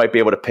think you might be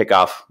able to pick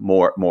off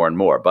more and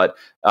more. But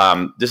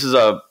this is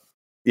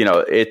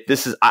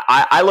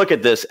I look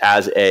at this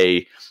as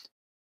a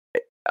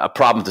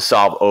problem to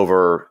solve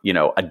over,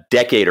 a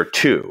decade or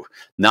two,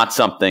 not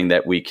something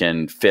that we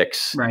can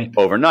fix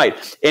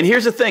overnight. And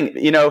here's the thing,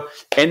 and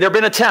there have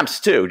been attempts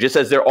too, just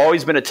as there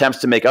always been attempts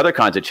to make other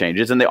kinds of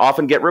changes, and they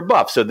often get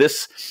rebuffed. So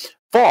this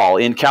fall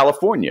in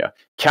California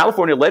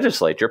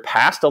legislature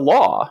passed a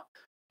law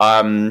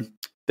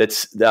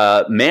that's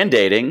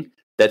mandating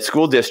that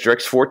school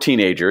districts for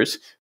teenagers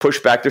push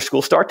back their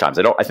school start times.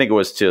 I think it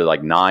was to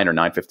like 9 or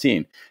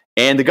 9:15.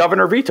 And the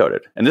governor vetoed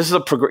it. And this is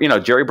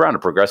Jerry Brown, a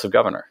progressive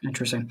governor.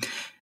 Interesting.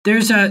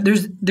 there's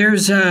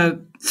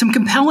some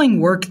compelling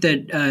work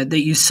that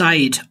you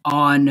cite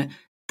on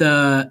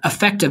the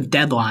effect of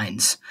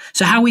deadlines.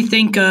 So how we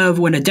think of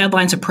when a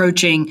deadline's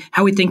approaching,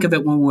 how we think of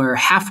it when we're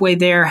halfway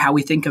there, how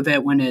we think of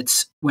it when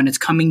it's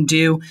coming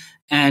due.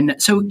 And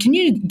so can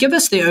you give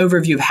us the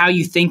overview of how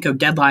you think of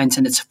deadlines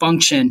and its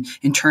function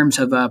in terms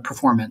of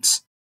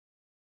performance?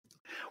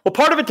 Well,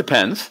 part of it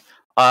depends.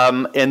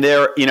 And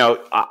there,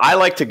 I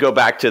like to go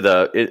back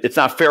to it's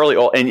not fairly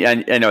old, and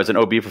as an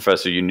OB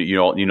professor, you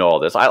know all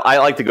this. I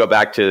like to go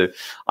back to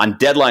on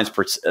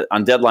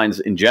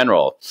deadlines in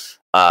general.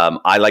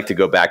 I like to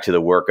go back to the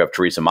work of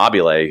Teresa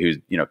Mobile, who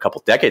a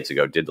couple decades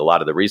ago did a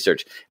lot of the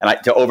research. And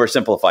to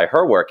oversimplify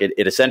her work,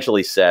 it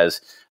essentially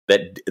says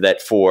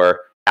that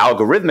for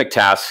algorithmic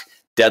tasks,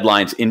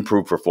 deadlines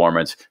improve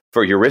performance.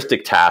 For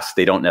heuristic tasks,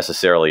 they don't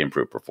necessarily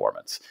improve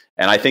performance.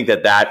 And I think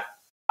that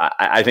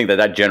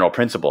general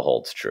principle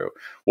holds true.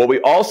 What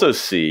we also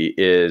see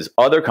is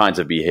other kinds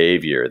of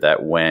behavior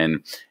that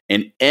when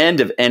an end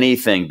of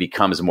anything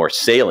becomes more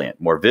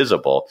salient, more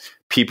visible,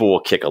 people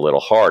will kick a little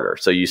harder.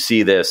 So you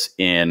see this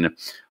in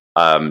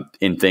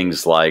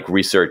things like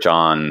research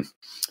on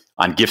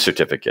gift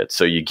certificates.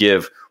 So you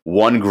give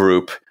one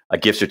group a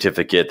gift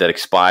certificate that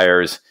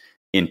expires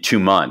in 2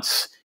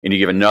 months, and you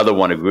give another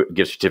one a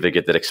gift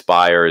certificate that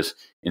expires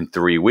in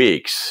 3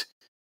 weeks.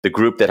 The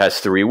group that has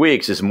 3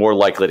 weeks is more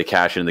likely to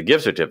cash in the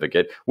gift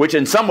certificate, which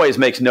in some ways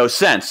makes no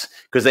sense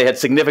because they had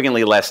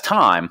significantly less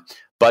time.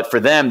 But for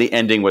them, the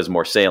ending was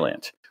more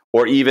salient.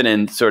 Or even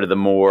in sort of the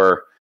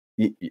more,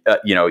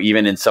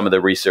 even in some of the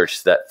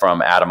research that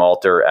from Adam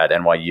Alter at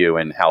NYU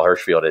and Hal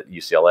Hirschfield at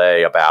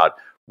UCLA about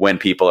when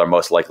people are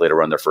most likely to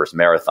run their first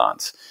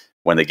marathons,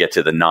 when they get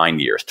to the 9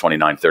 years,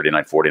 29,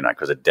 39, 49,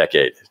 because a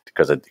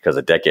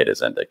decade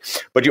is ending.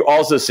 But you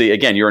also see,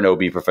 again, you're an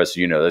OB professor,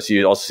 you know this,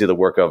 you also see the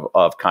work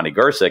of Connie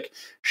Gersick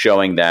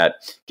showing that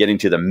getting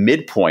to the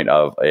midpoint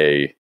of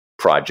a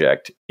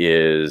project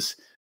is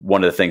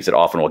one of the things that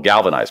often will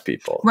galvanize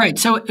people. Right.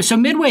 So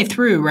midway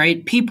through,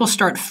 right, people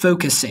start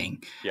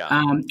focusing. Yeah.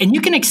 And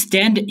you can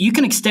extend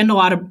a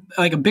lot of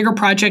like a bigger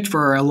project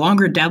for a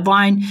longer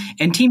deadline,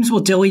 and teams will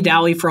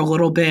dilly-dally for a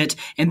little bit.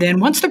 And then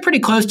once they're pretty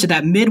close to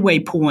that midway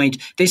point,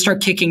 they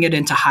start kicking it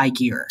into high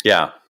gear.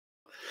 Yeah.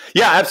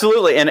 Yeah,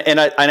 absolutely.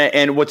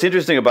 And what's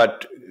interesting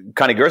about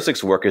Connie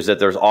Gersick's work is that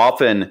there's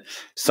often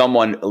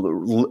someone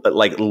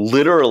like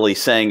literally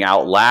saying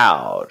out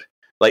loud,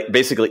 like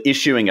basically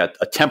issuing a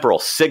temporal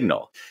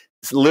signal.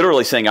 It's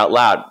literally saying out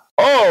loud,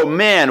 oh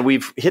man,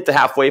 we've hit the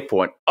halfway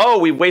point. Oh,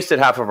 we've wasted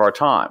half of our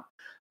time.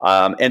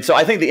 And so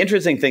I think the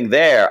interesting thing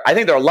there, I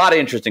think there are a lot of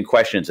interesting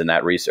questions in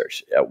that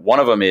research. One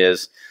of them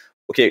is,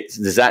 okay,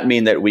 does that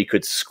mean that we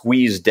could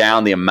squeeze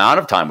down the amount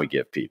of time we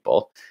give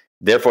people?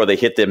 Therefore, they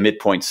hit the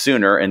midpoint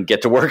sooner and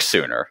get to work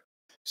sooner.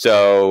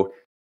 So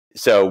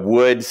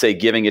would, say,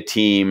 giving a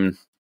team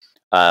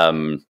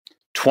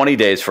 20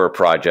 days for a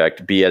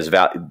project be as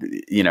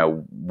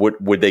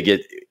would they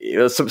get,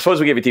 suppose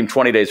we gave a team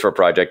 20 days for a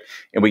project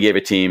and we gave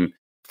a team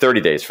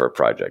 30 days for a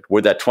project.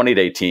 Would that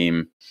 20-day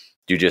team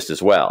do just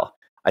as well?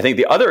 I think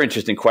the other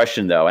interesting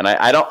question, though, and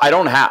I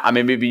don't have, I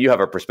mean, maybe you have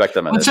a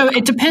perspective on this. So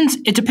it depends.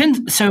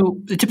 So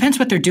it depends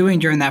what they're doing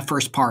during that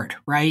first part,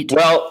 right?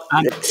 Well,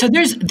 so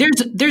there's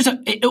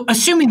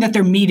assuming that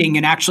they're meeting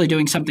and actually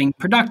doing something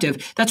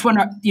productive. That's when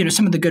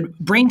some of the good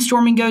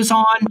brainstorming goes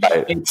on.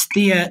 Right. It's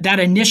that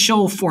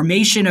initial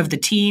formation of the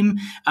team,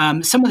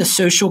 some of the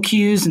social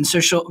cues and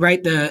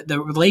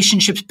the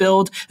relationships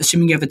build.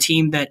 Assuming you have a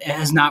team that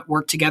has not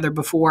worked together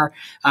before,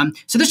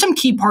 so there's some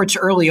key parts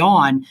early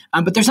on,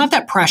 but there's not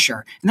that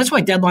pressure. And that's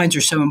why deadlines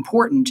are so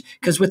important,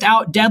 because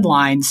without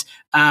deadlines,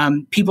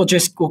 people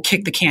just will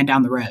kick the can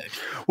down the road.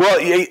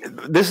 Well,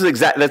 that's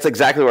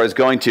exactly where I was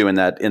going to in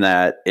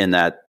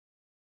that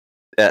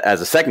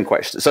as a second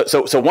question.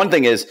 So one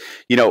thing is,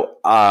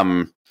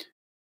 and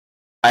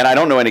I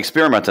don't know any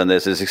experiment on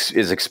this,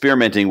 is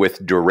experimenting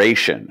with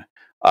duration.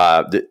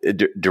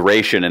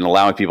 Duration and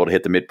allowing people to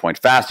hit the midpoint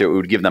faster. It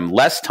would give them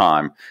less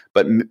time,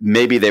 but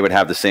maybe they would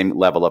have the same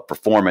level of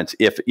performance.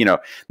 If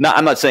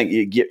I'm not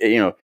saying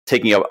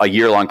taking a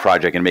year-long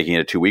project and making it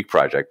a 2-week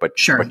project, but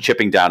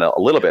chipping down a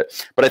little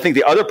bit. But I think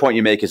the other point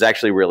you make is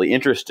actually really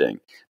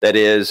interesting. That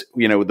is,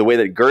 the way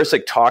that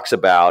Gersick talks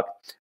about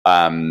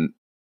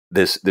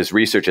this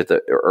research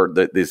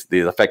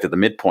the effect at the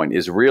midpoint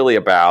is really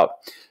about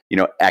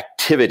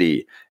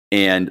activity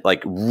and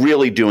like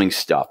really doing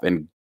stuff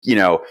and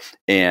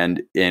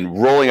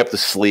rolling up the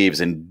sleeves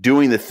and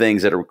doing the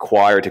things that are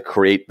required to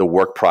create the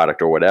work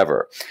product or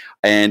whatever.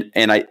 And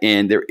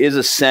there is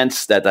a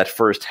sense that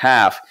first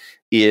half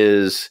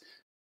is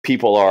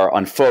people are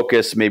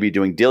unfocused, maybe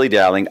doing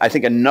dilly-dallying. I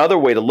think another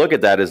way to look at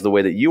that is the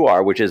way that you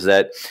are, which is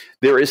that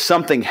there is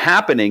something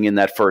happening in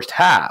that first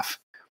half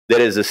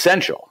that is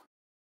essential.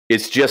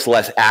 It's just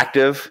less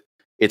active.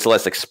 It's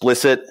less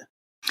explicit.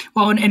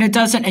 Well, and it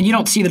doesn't, and you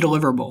don't see the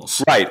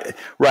deliverables.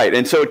 Right.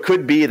 And so it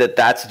could be that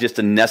that's just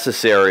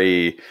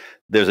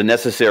there's a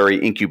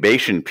necessary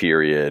incubation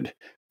period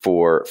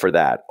for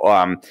that.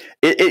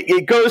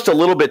 It goes a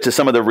little bit to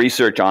some of the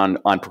research on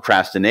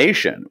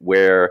procrastination,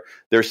 where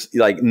there's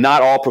like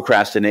not all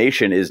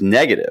procrastination is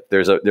negative.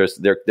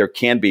 There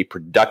can be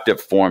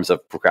productive forms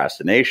of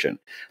procrastination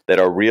that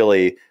are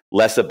really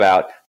less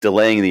about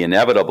delaying the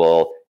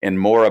inevitable and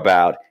more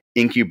about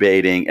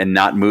incubating and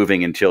not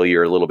moving until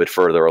you're a little bit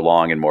further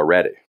along and more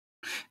ready.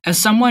 As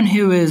someone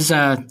who is,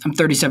 I'm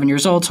 37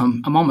 years old, so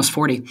I'm almost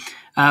 40.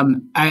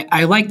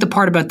 I like the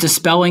part about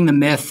dispelling the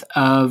myth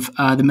of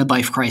the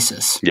midlife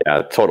crisis.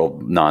 Yeah,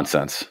 total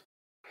nonsense.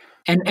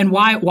 And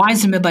why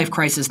is the midlife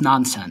crisis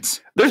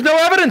nonsense? There's no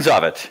evidence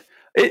of it.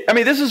 I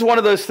mean, this is one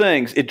of those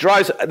things.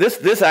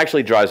 This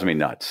actually drives me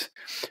nuts,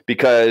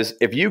 because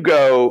if you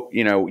go,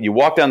 you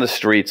walk down the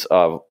streets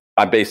of,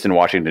 I'm based in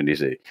Washington,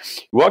 D.C. You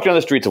walk down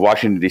the streets of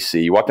Washington,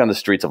 D.C., you walk down the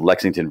streets of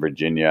Lexington,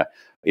 Virginia,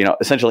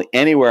 essentially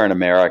anywhere in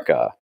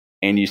America,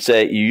 and you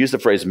use the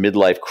phrase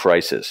midlife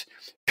crisis,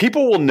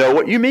 people will know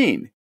what you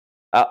mean.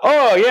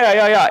 Oh,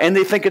 yeah. And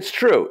they think it's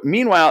true.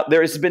 Meanwhile,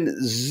 there has been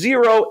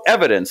zero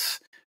evidence,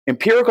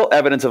 empirical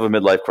evidence of a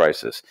midlife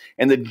crisis.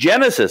 And the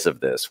genesis of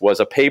this was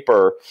a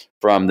paper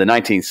from the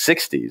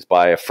 1960s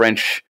by a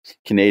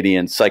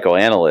French-Canadian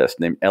psychoanalyst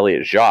named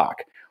Éliot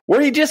Jacques,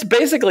 where he just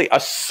basically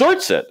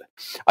asserts it.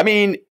 I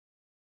mean,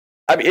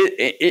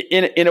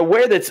 in a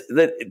way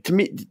that to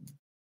me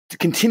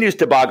continues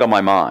to boggle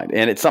my mind,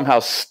 and it's somehow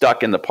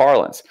stuck in the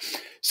parlance.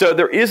 So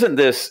there isn't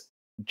this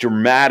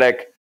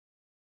dramatic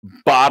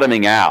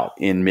bottoming out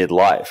in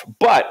midlife.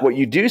 But what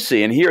you do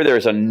see, and here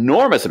there's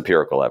enormous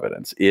empirical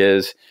evidence,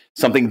 is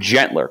something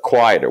gentler,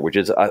 quieter, which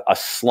is a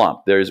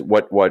slump. There's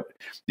what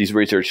these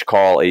researchers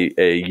call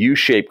a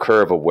U-shaped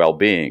curve of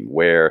well-being,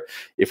 where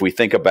if we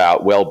think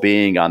about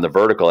well-being on the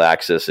vertical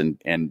axis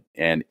and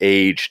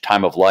age,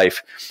 time of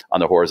life on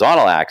the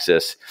horizontal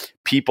axis,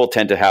 people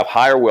tend to have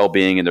higher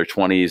well-being in their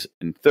 20s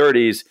and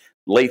 30s.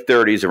 Late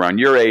 30s, around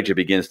your age, it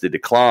begins to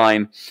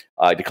decline,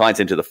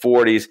 declines into the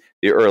 40s,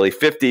 the early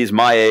 50s,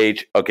 my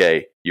age,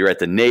 okay, you're at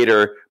the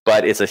nadir,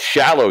 but it's a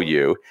shallow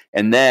U.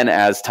 And then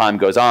as time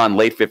goes on,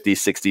 late 50s,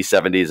 60s,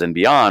 70s, and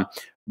beyond,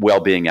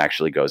 well-being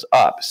actually goes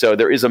up. So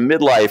there is a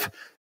midlife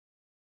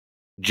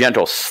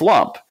gentle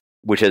slump,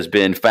 which has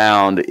been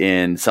found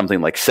in something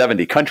like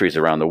 70 countries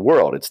around the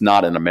world. It's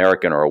not an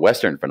American or a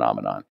Western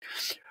phenomenon.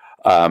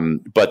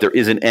 But there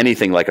isn't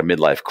anything like a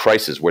midlife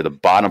crisis where the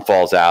bottom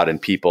falls out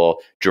and people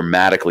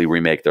dramatically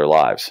remake their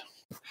lives.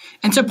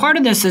 And so part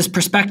of this is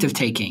perspective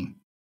taking,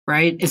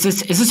 right? Is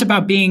this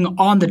about being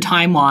on the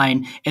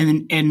timeline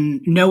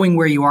and knowing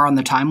where you are on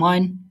the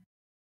timeline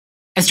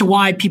as to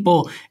why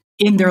people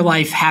in their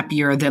life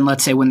happier than,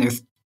 let's say, when they're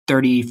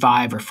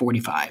 35 or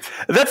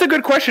 45? That's a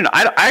good question.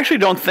 I actually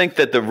don't think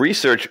that the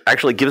research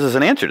actually gives us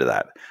an answer to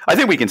that. I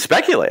think we can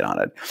speculate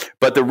on it,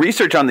 but the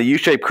research on the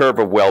U-shaped curve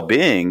of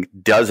well-being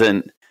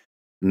doesn't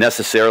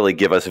necessarily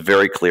give us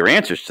very clear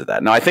answers to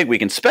that. Now, I think we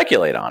can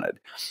speculate on it.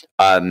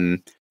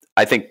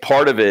 I think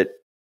part of it,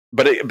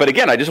 but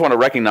again, I just want to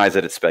recognize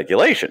that it's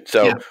speculation.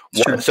 So,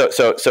 yeah,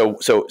 sure.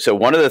 So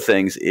one of the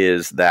things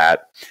is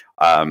that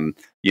around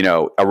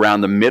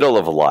the middle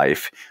of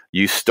life,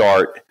 you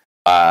start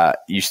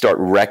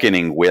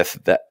reckoning with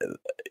that,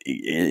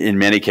 in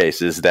many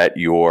cases, that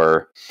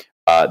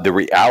the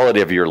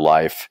reality of your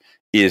life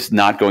is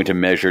not going to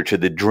measure to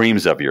the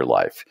dreams of your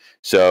life.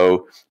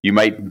 So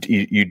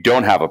you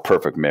don't have a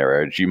perfect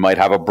marriage. You might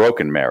have a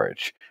broken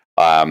marriage.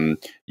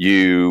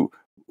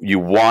 You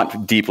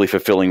want deeply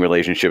fulfilling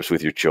relationships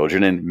with your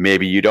children, and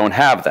maybe you don't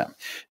have them.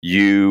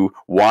 You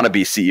want to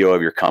be CEO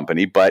of your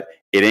company, but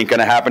it ain't going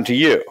to happen to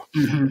you.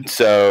 Mm-hmm.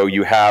 So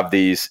you have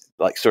these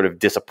like sort of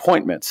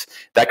disappointments.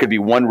 That could be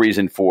one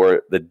reason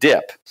for the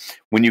dip.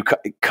 When you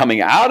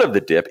coming out of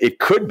the dip, it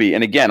could be,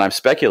 and again, I'm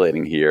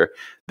speculating here,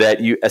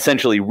 that you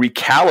essentially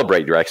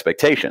recalibrate your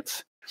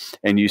expectations,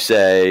 and you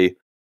say,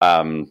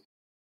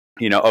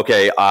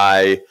 okay,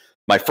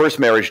 my first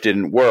marriage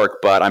didn't work,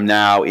 but I'm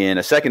now in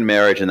a second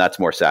marriage, and that's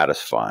more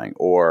satisfying.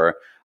 Or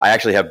I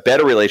actually have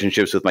better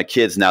relationships with my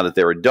kids now that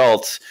they're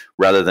adults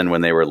rather than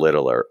when they were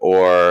littler.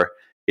 Or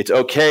it's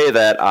okay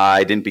that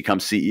I didn't become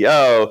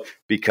CEO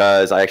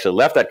because I actually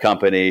left that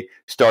company,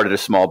 started a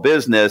small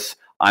business.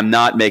 I'm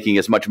not making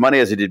as much money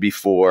as I did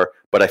before,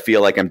 but I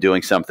feel like I'm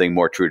doing something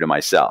more true to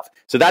myself.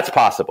 So that's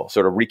possible,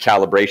 sort of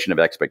recalibration of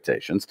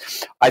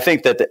expectations. I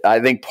think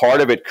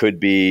part of it could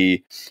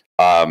be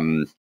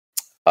some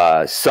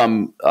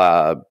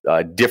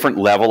different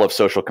level of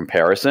social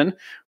comparison.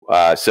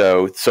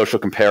 So social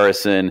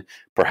comparison,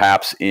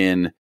 perhaps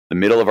in the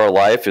middle of our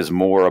life, is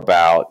more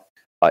about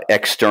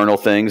external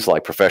things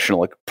like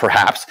professional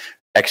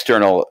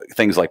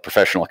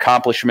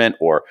accomplishment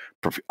or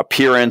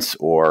appearance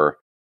or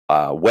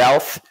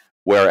wealth.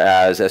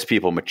 Whereas as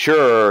people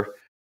mature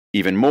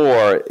even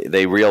more,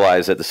 they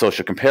realize that the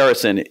social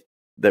comparison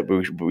that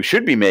we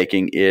should be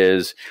making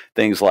is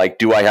things like,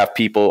 do I have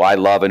people I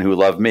love and who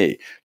love me?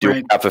 Do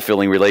I have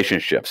fulfilling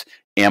relationships?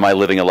 Am I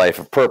living a life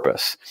of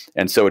purpose?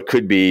 And so it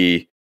could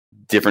be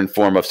different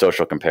form of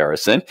social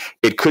comparison.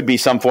 It could be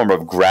some form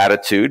of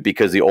gratitude,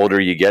 because the older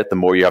you get, the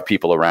more you have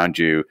people around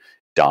you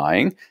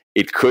dying.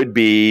 It could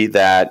be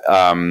that,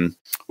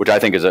 which I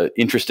think is an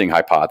interesting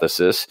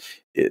hypothesis,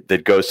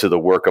 that goes to the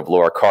work of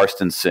Laura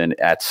Carstensen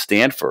at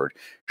Stanford,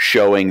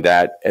 showing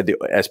that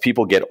as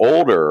people get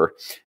older,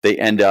 they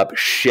end up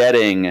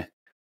shedding.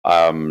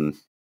 They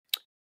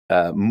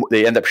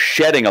end up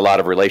shedding a lot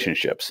of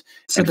relationships.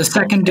 So the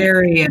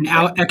secondary and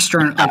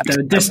external, like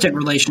the distant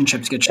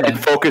relationships get shed. And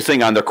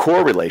focusing on the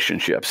core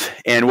relationships.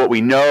 And what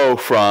we know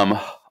from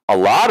a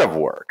lot of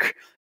work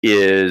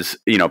is,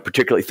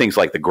 particularly things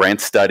like the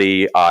Grant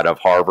study out of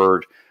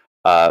Harvard,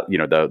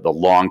 the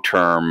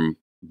long-term,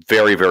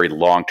 very, very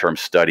long-term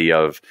study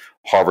of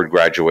Harvard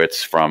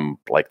graduates from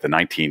like the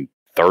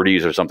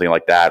 1930s or something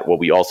like that. What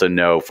we also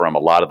know from a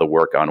lot of the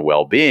work on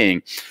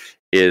well-being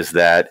is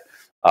that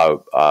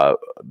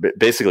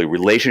basically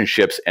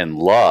relationships and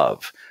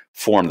love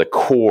form the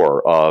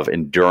core of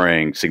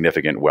enduring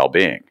significant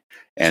well-being.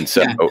 And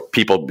so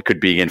people could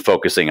begin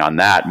focusing on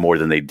that more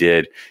than they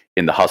did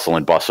in the hustle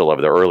and bustle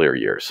of the earlier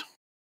years.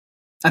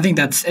 I think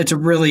it's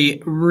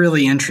really,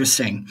 really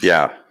interesting.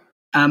 Yeah.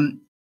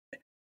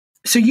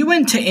 So you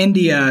went to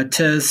India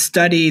to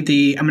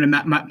study I'm going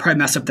to probably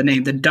mess up the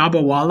name, the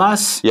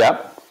Dabawalas.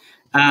 Yeah.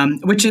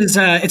 Which is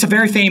it's a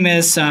very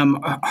famous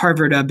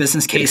Harvard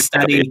business case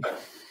study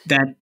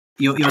that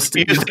you'll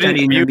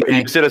study in your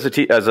MBA. You sit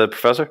as a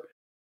professor?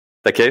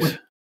 That case?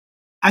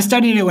 I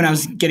studied it when I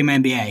was getting my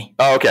MBA.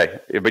 Oh, okay.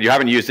 But you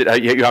haven't used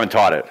it. You haven't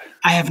taught it.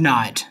 I have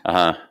not.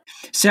 Uh-huh.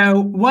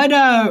 So what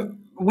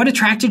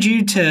attracted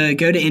you to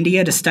go to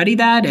India to study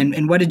that,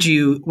 and what did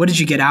you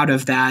get out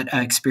of that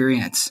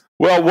experience?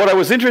 Well, what I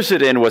was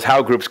interested in was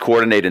how groups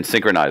coordinate and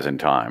synchronize in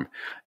time.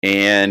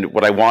 And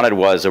what I wanted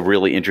was a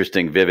really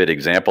interesting, vivid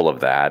example of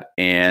that.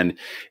 And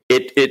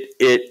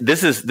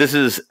this is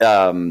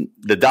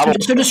the double.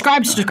 So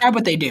describe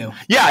what they do.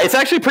 Yeah, it's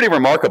actually pretty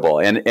remarkable,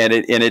 and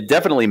it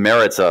definitely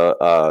merits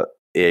a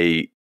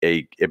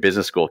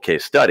business school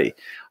case study.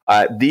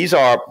 It's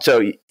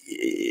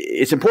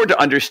important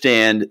to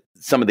understand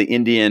some of the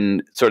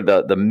Indian sort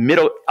of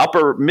the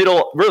upper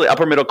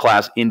middle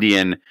class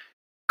Indian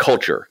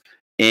culture,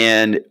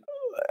 and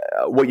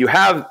what you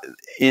have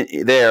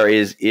there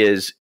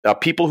is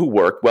people who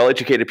work,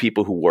 well-educated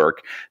people who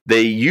work.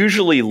 They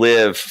usually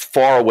live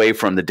far away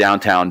from the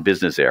downtown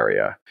business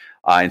area,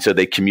 and so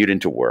they commute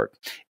into work.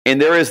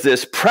 And there is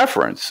this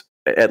preference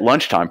at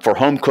lunchtime for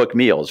home-cooked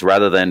meals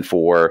rather than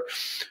for,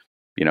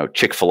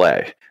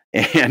 Chick-fil-A.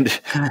 And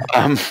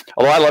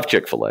although I love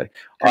Chick-fil-A,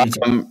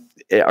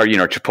 or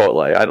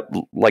Chipotle. I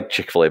like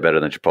Chick-fil-A better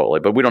than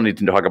Chipotle, but we don't need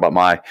to talk about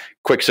my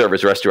quick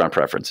service restaurant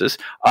preferences.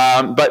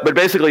 But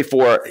basically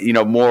for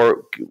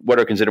more what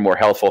are considered more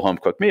healthful home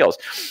cooked meals.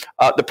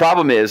 The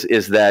problem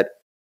is that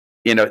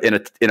in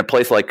a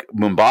place like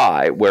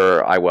Mumbai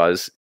where I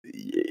was,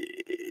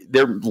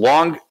 they're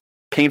long,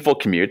 painful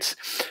commutes.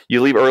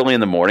 You leave early in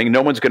the morning.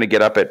 No one's going to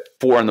get up at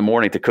 4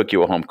 a.m. to cook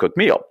you a home cooked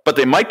meal, but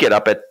they might get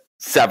up at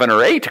 7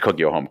 or 8 to cook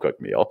you a home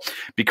cooked meal,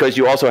 because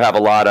you also have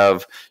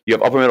you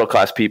have upper middle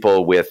class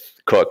people with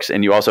cooks,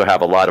 and you also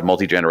have a lot of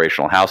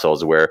multi-generational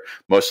households where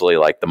mostly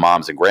like the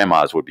moms and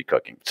grandmas would be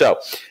cooking. So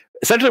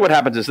essentially what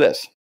happens is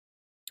this: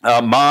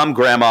 mom,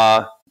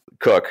 grandma,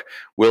 cook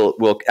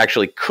will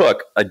actually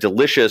cook a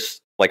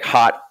delicious, like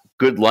hot,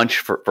 good lunch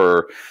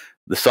for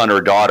the son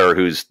or daughter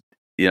who's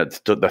the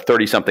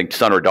 30-something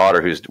son or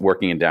daughter who's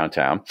working in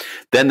downtown.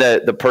 Then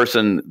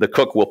the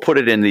cook will put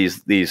it in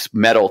these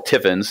metal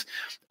tiffins.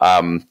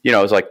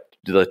 It's like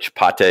the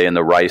chapati and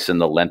the rice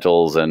and the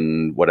lentils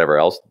and whatever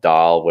else,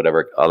 dal,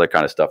 whatever other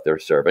kind of stuff they're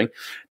serving.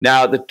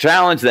 Now the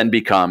challenge then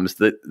becomes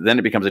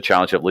a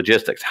challenge of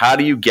logistics. How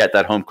do you get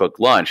that home cooked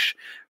lunch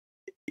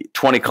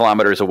 20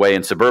 kilometers away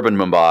in suburban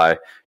Mumbai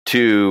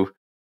to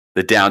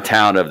the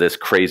downtown of this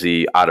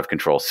crazy, out of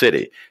control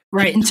city?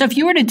 Right. And so if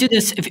you were to do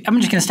this, I'm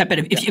just going to step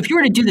in. If you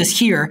were to do this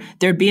here,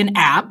 there'd be an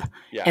app,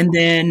 and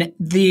then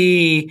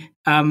the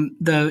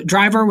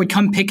driver would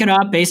come pick it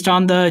up based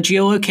on the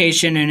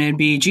geolocation, and it'd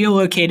be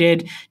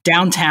geolocated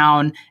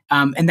downtown,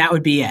 and that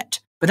would be it.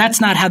 But that's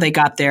not how they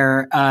got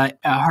their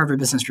Harvard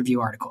Business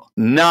Review article.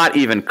 Not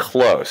even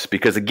close,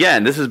 because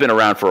again, this has been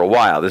around for a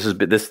while. This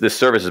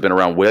service has been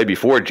around way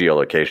before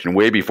geolocation,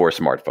 way before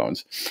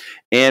smartphones.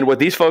 And what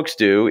these folks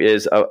do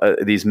is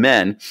these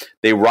men,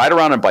 they ride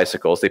around on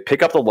bicycles. They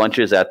pick up the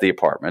lunches at the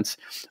apartments.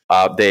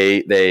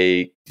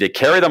 They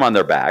carry them on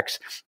their backs.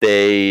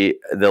 The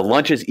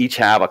lunches each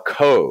have a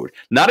code,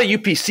 not a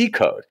UPC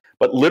code,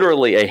 but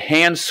literally a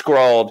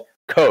hand-scrawled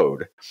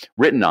code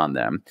written on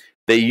them.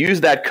 They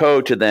use that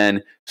code to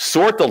then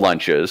sort the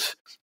lunches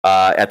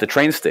at the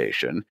train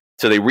station.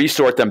 So they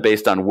resort them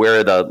based on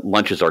where the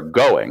lunches are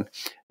going.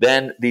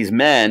 Then these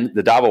men,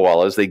 the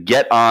Dabawalas, they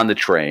get on the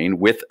train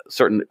with a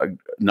certain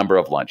number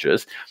of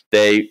lunches.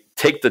 They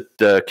take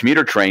the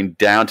commuter train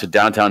down to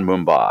downtown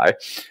Mumbai.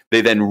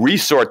 They then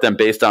resort them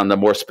based on the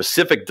more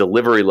specific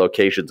delivery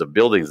locations of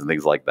buildings and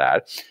things like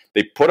that.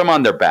 They put them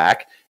on their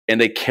back,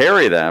 and they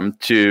carry them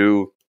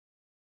to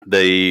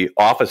the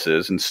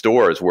offices and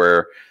stores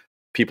where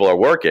people are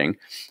working.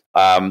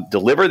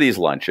 deliver these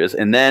lunches,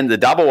 and then the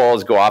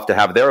Dabawallas go off to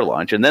have their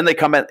lunch, and then they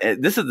come in.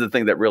 This is the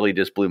thing that really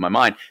just blew my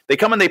mind. They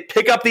come and they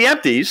pick up the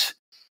empties,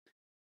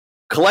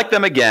 collect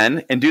them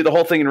again, and do the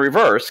whole thing in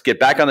reverse. Get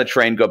back on the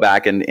train, go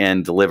back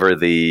and deliver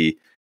the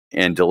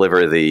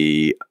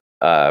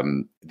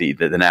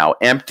now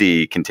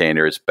empty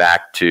containers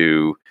back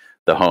to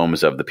the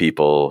homes of the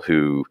people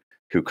who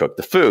cook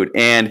the food.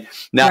 And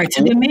now, right.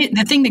 So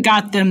the thing that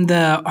got them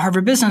the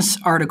Harvard Business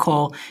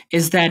article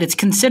is that it's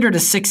considered a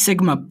Six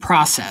Sigma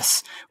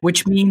process,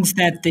 which means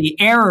that the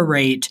error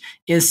rate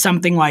is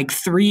something like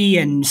 3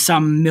 and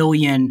some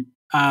million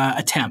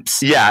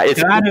attempts. Yeah, it's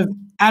so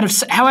out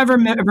of however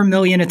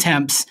million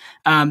attempts,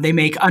 they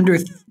make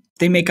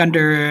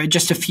under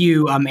just a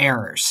few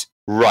errors.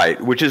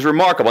 Right, which is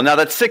remarkable. Now,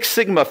 that Six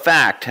Sigma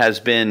fact has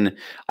been,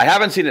 I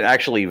haven't seen it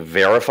actually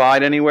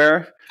verified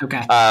anywhere.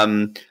 Okay.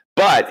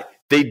 But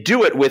they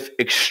do it with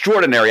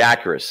extraordinary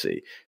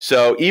accuracy.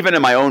 So even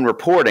in my own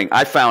reporting,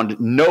 I found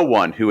no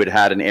one who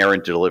had an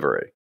errant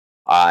delivery.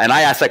 And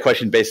I asked that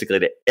question basically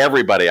to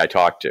everybody I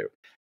talked to.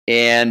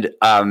 And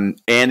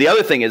the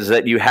other thing is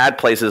that you had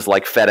places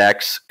like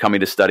FedEx coming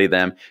to study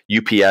them,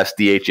 UPS,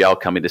 DHL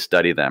coming to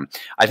study them.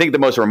 I think the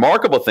most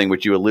remarkable thing,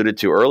 which you alluded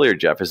to earlier,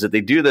 Jeff, is that they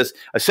do this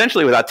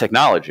essentially without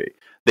technology.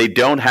 They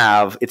don't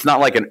have, it's not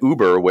like an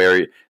Uber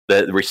where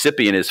the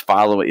recipient is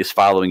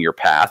following your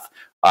path.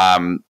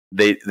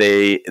 They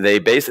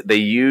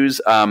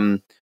use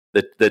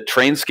the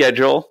train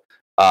schedule,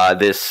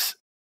 this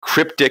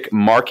cryptic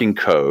marking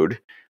code,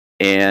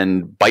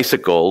 and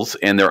bicycles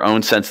and their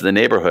own sense of the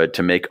neighborhood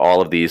to make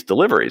all of these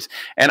deliveries.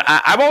 And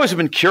I've always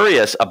been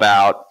curious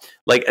about,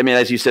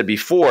 as you said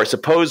before,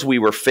 suppose we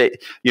were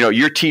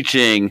you're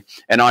teaching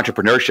an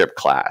entrepreneurship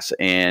class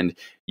and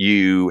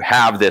you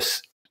have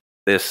this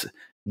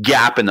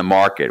gap in the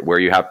market where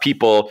you have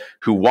people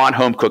who want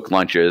home cooked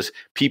lunches,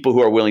 people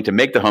who are willing to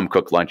make the home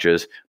cooked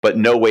lunches, but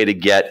no way to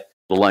get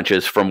the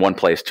lunches from one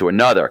place to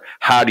another.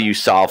 How do you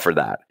solve for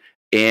that?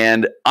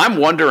 And I'm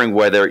wondering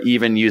whether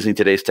even using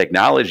today's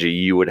technology,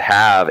 you would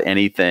have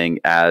anything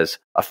as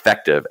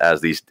effective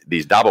as these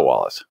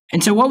Dabawallas.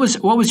 And so what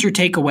was your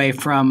takeaway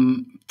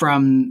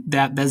from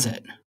that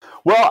visit?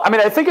 Well,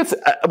 I think it's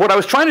what I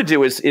was trying to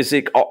do is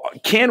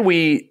can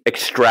we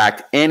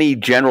extract any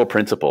general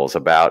principles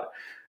about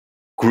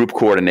group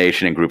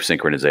coordination and group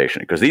synchronization?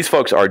 Because these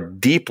folks are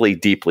deeply,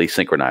 deeply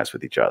synchronized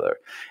with each other.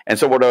 And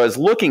so what I was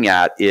looking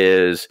at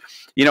is,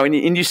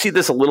 and you see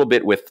this a little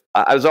bit with,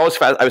 I was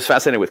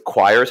fascinated with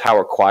choirs. How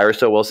are choirs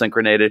so well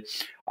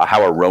synchronized?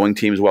 How are rowing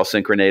teams well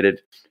synchronized?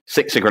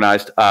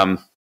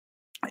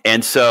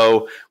 And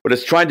so what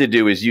it's trying to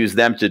do is use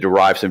them to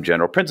derive some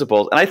general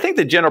principles. And I think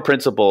the general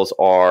principles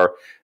are,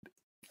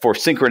 for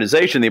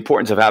synchronization, the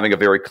importance of having a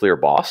very clear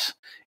boss.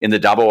 In the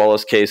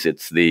Dabawalla's case,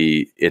 it's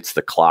the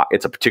clock.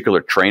 It's a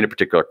particular train, a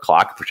particular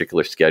clock, a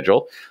particular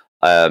schedule.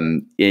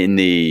 In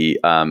the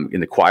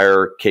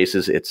choir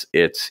cases,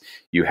 it's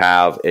you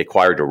have a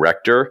choir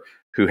director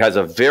who has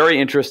a very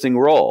interesting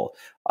role.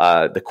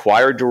 The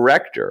choir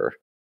director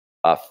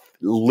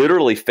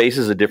literally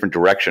faces a different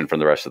direction from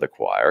the rest of the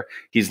choir.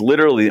 He's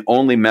literally the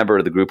only member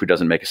of the group who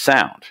doesn't make a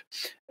sound.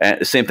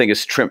 And the same thing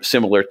is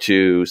similar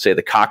to, say,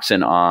 the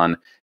coxswain on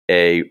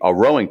a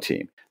rowing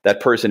team. That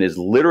person is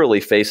literally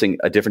facing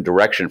a different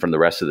direction from the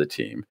rest of the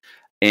team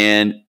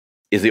and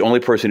is the only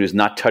person who's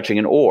not touching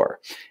an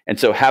oar. And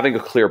so having a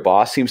clear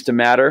boss seems to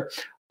matter.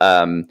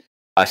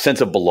 A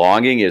sense of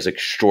belonging is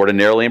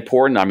extraordinarily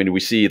important. We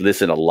see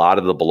this in a lot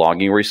of the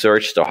belonging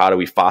research. So how do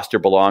we foster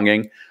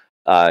belonging?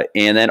 And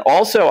then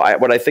also,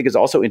 what I think is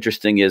also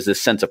interesting is this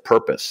sense of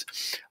purpose.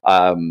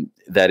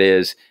 That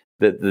is,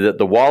 the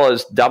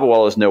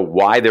Dabawallas know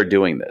why they're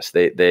doing this.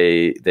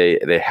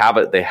 They have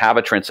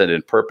a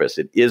transcendent purpose.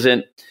 It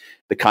isn't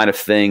the kind of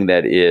thing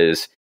that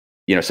is,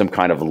 some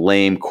kind of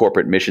lame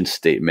corporate mission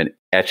statement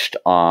etched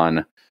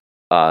on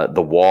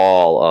the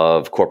wall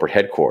of corporate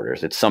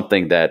headquarters. It's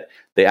something that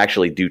they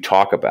actually do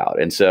talk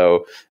about. And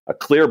so a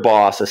clear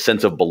boss, a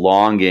sense of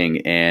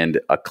belonging, and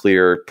a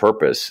clear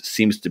purpose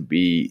seems to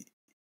be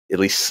at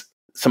least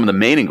some of the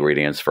main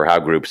ingredients for how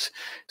groups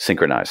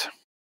synchronize.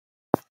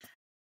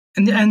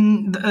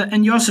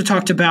 And you also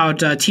talked about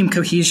team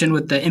cohesion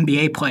with the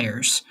NBA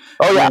players.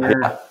 Oh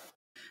yeah.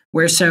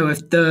 Where so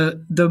if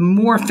the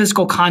more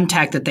physical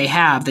contact that they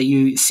have that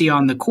you see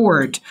on the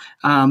court,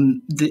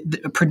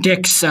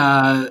 predicts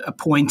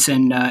points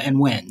and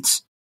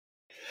wins.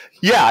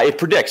 Yeah, it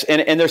predicts,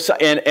 and there's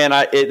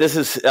this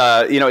is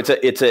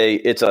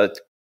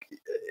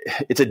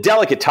it's a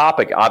delicate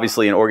topic,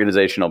 obviously, in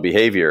organizational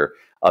behavior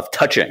of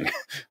touching.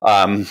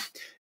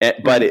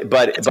 But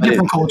it's a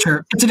different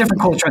culture. It's a different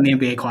culture in the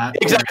NBA class.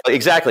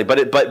 Exactly.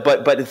 But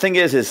the thing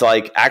is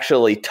like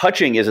actually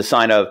touching is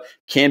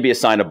can be a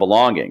sign of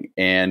belonging.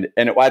 And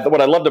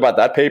what I loved about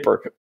that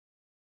paper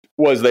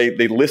was they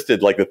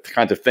listed like the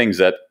kinds of things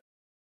that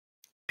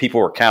people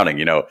were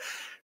counting.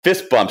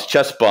 Fist bumps,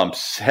 chest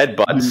bumps, head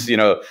butts.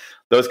 Mm-hmm.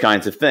 Those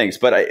kinds of things.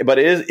 But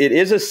it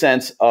is a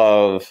sense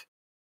of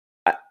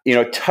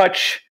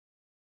touch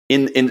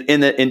in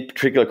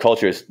particular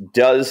cultures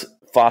does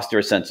foster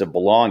a sense of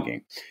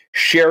belonging.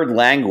 Shared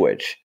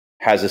language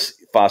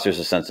fosters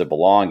a sense of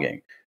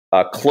belonging.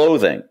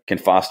 Clothing can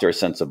foster a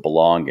sense of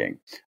belonging.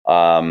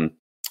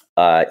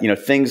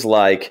 Things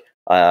like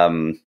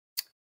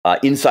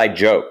inside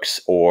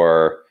jokes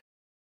or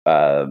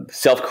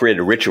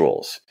self-created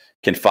rituals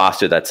can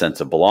foster that sense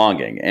of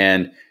belonging.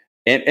 And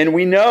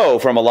we know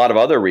from a lot of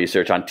other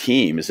research on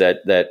teams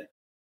that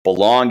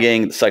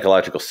belonging,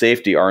 psychological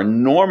safety are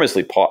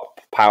enormously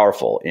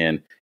powerful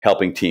in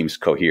helping teams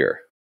cohere.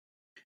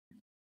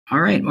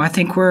 All right. Well, I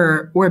think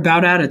we're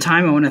about out of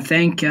time. I want to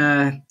thank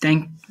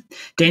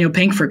Daniel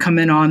Pink for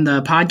coming on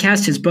the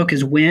podcast. His book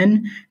is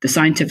Win: The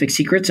Scientific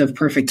Secrets of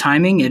Perfect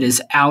Timing. It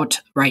is out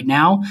right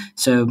now,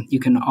 so you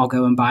can all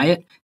go and buy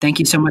it. Thank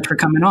you so much for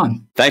coming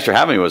on. Thanks for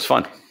having me. It was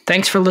fun.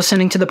 Thanks for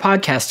listening to the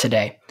podcast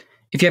today.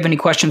 If you have any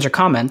questions or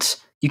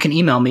comments, you can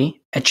email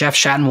me at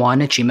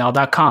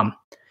jeffshatten1@gmail.com.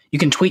 You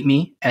can tweet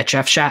me at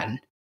jeffshatten.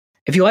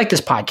 If you like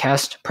this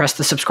podcast, press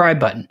the subscribe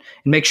button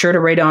and make sure to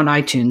rate it on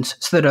iTunes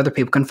so that other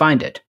people can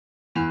find it.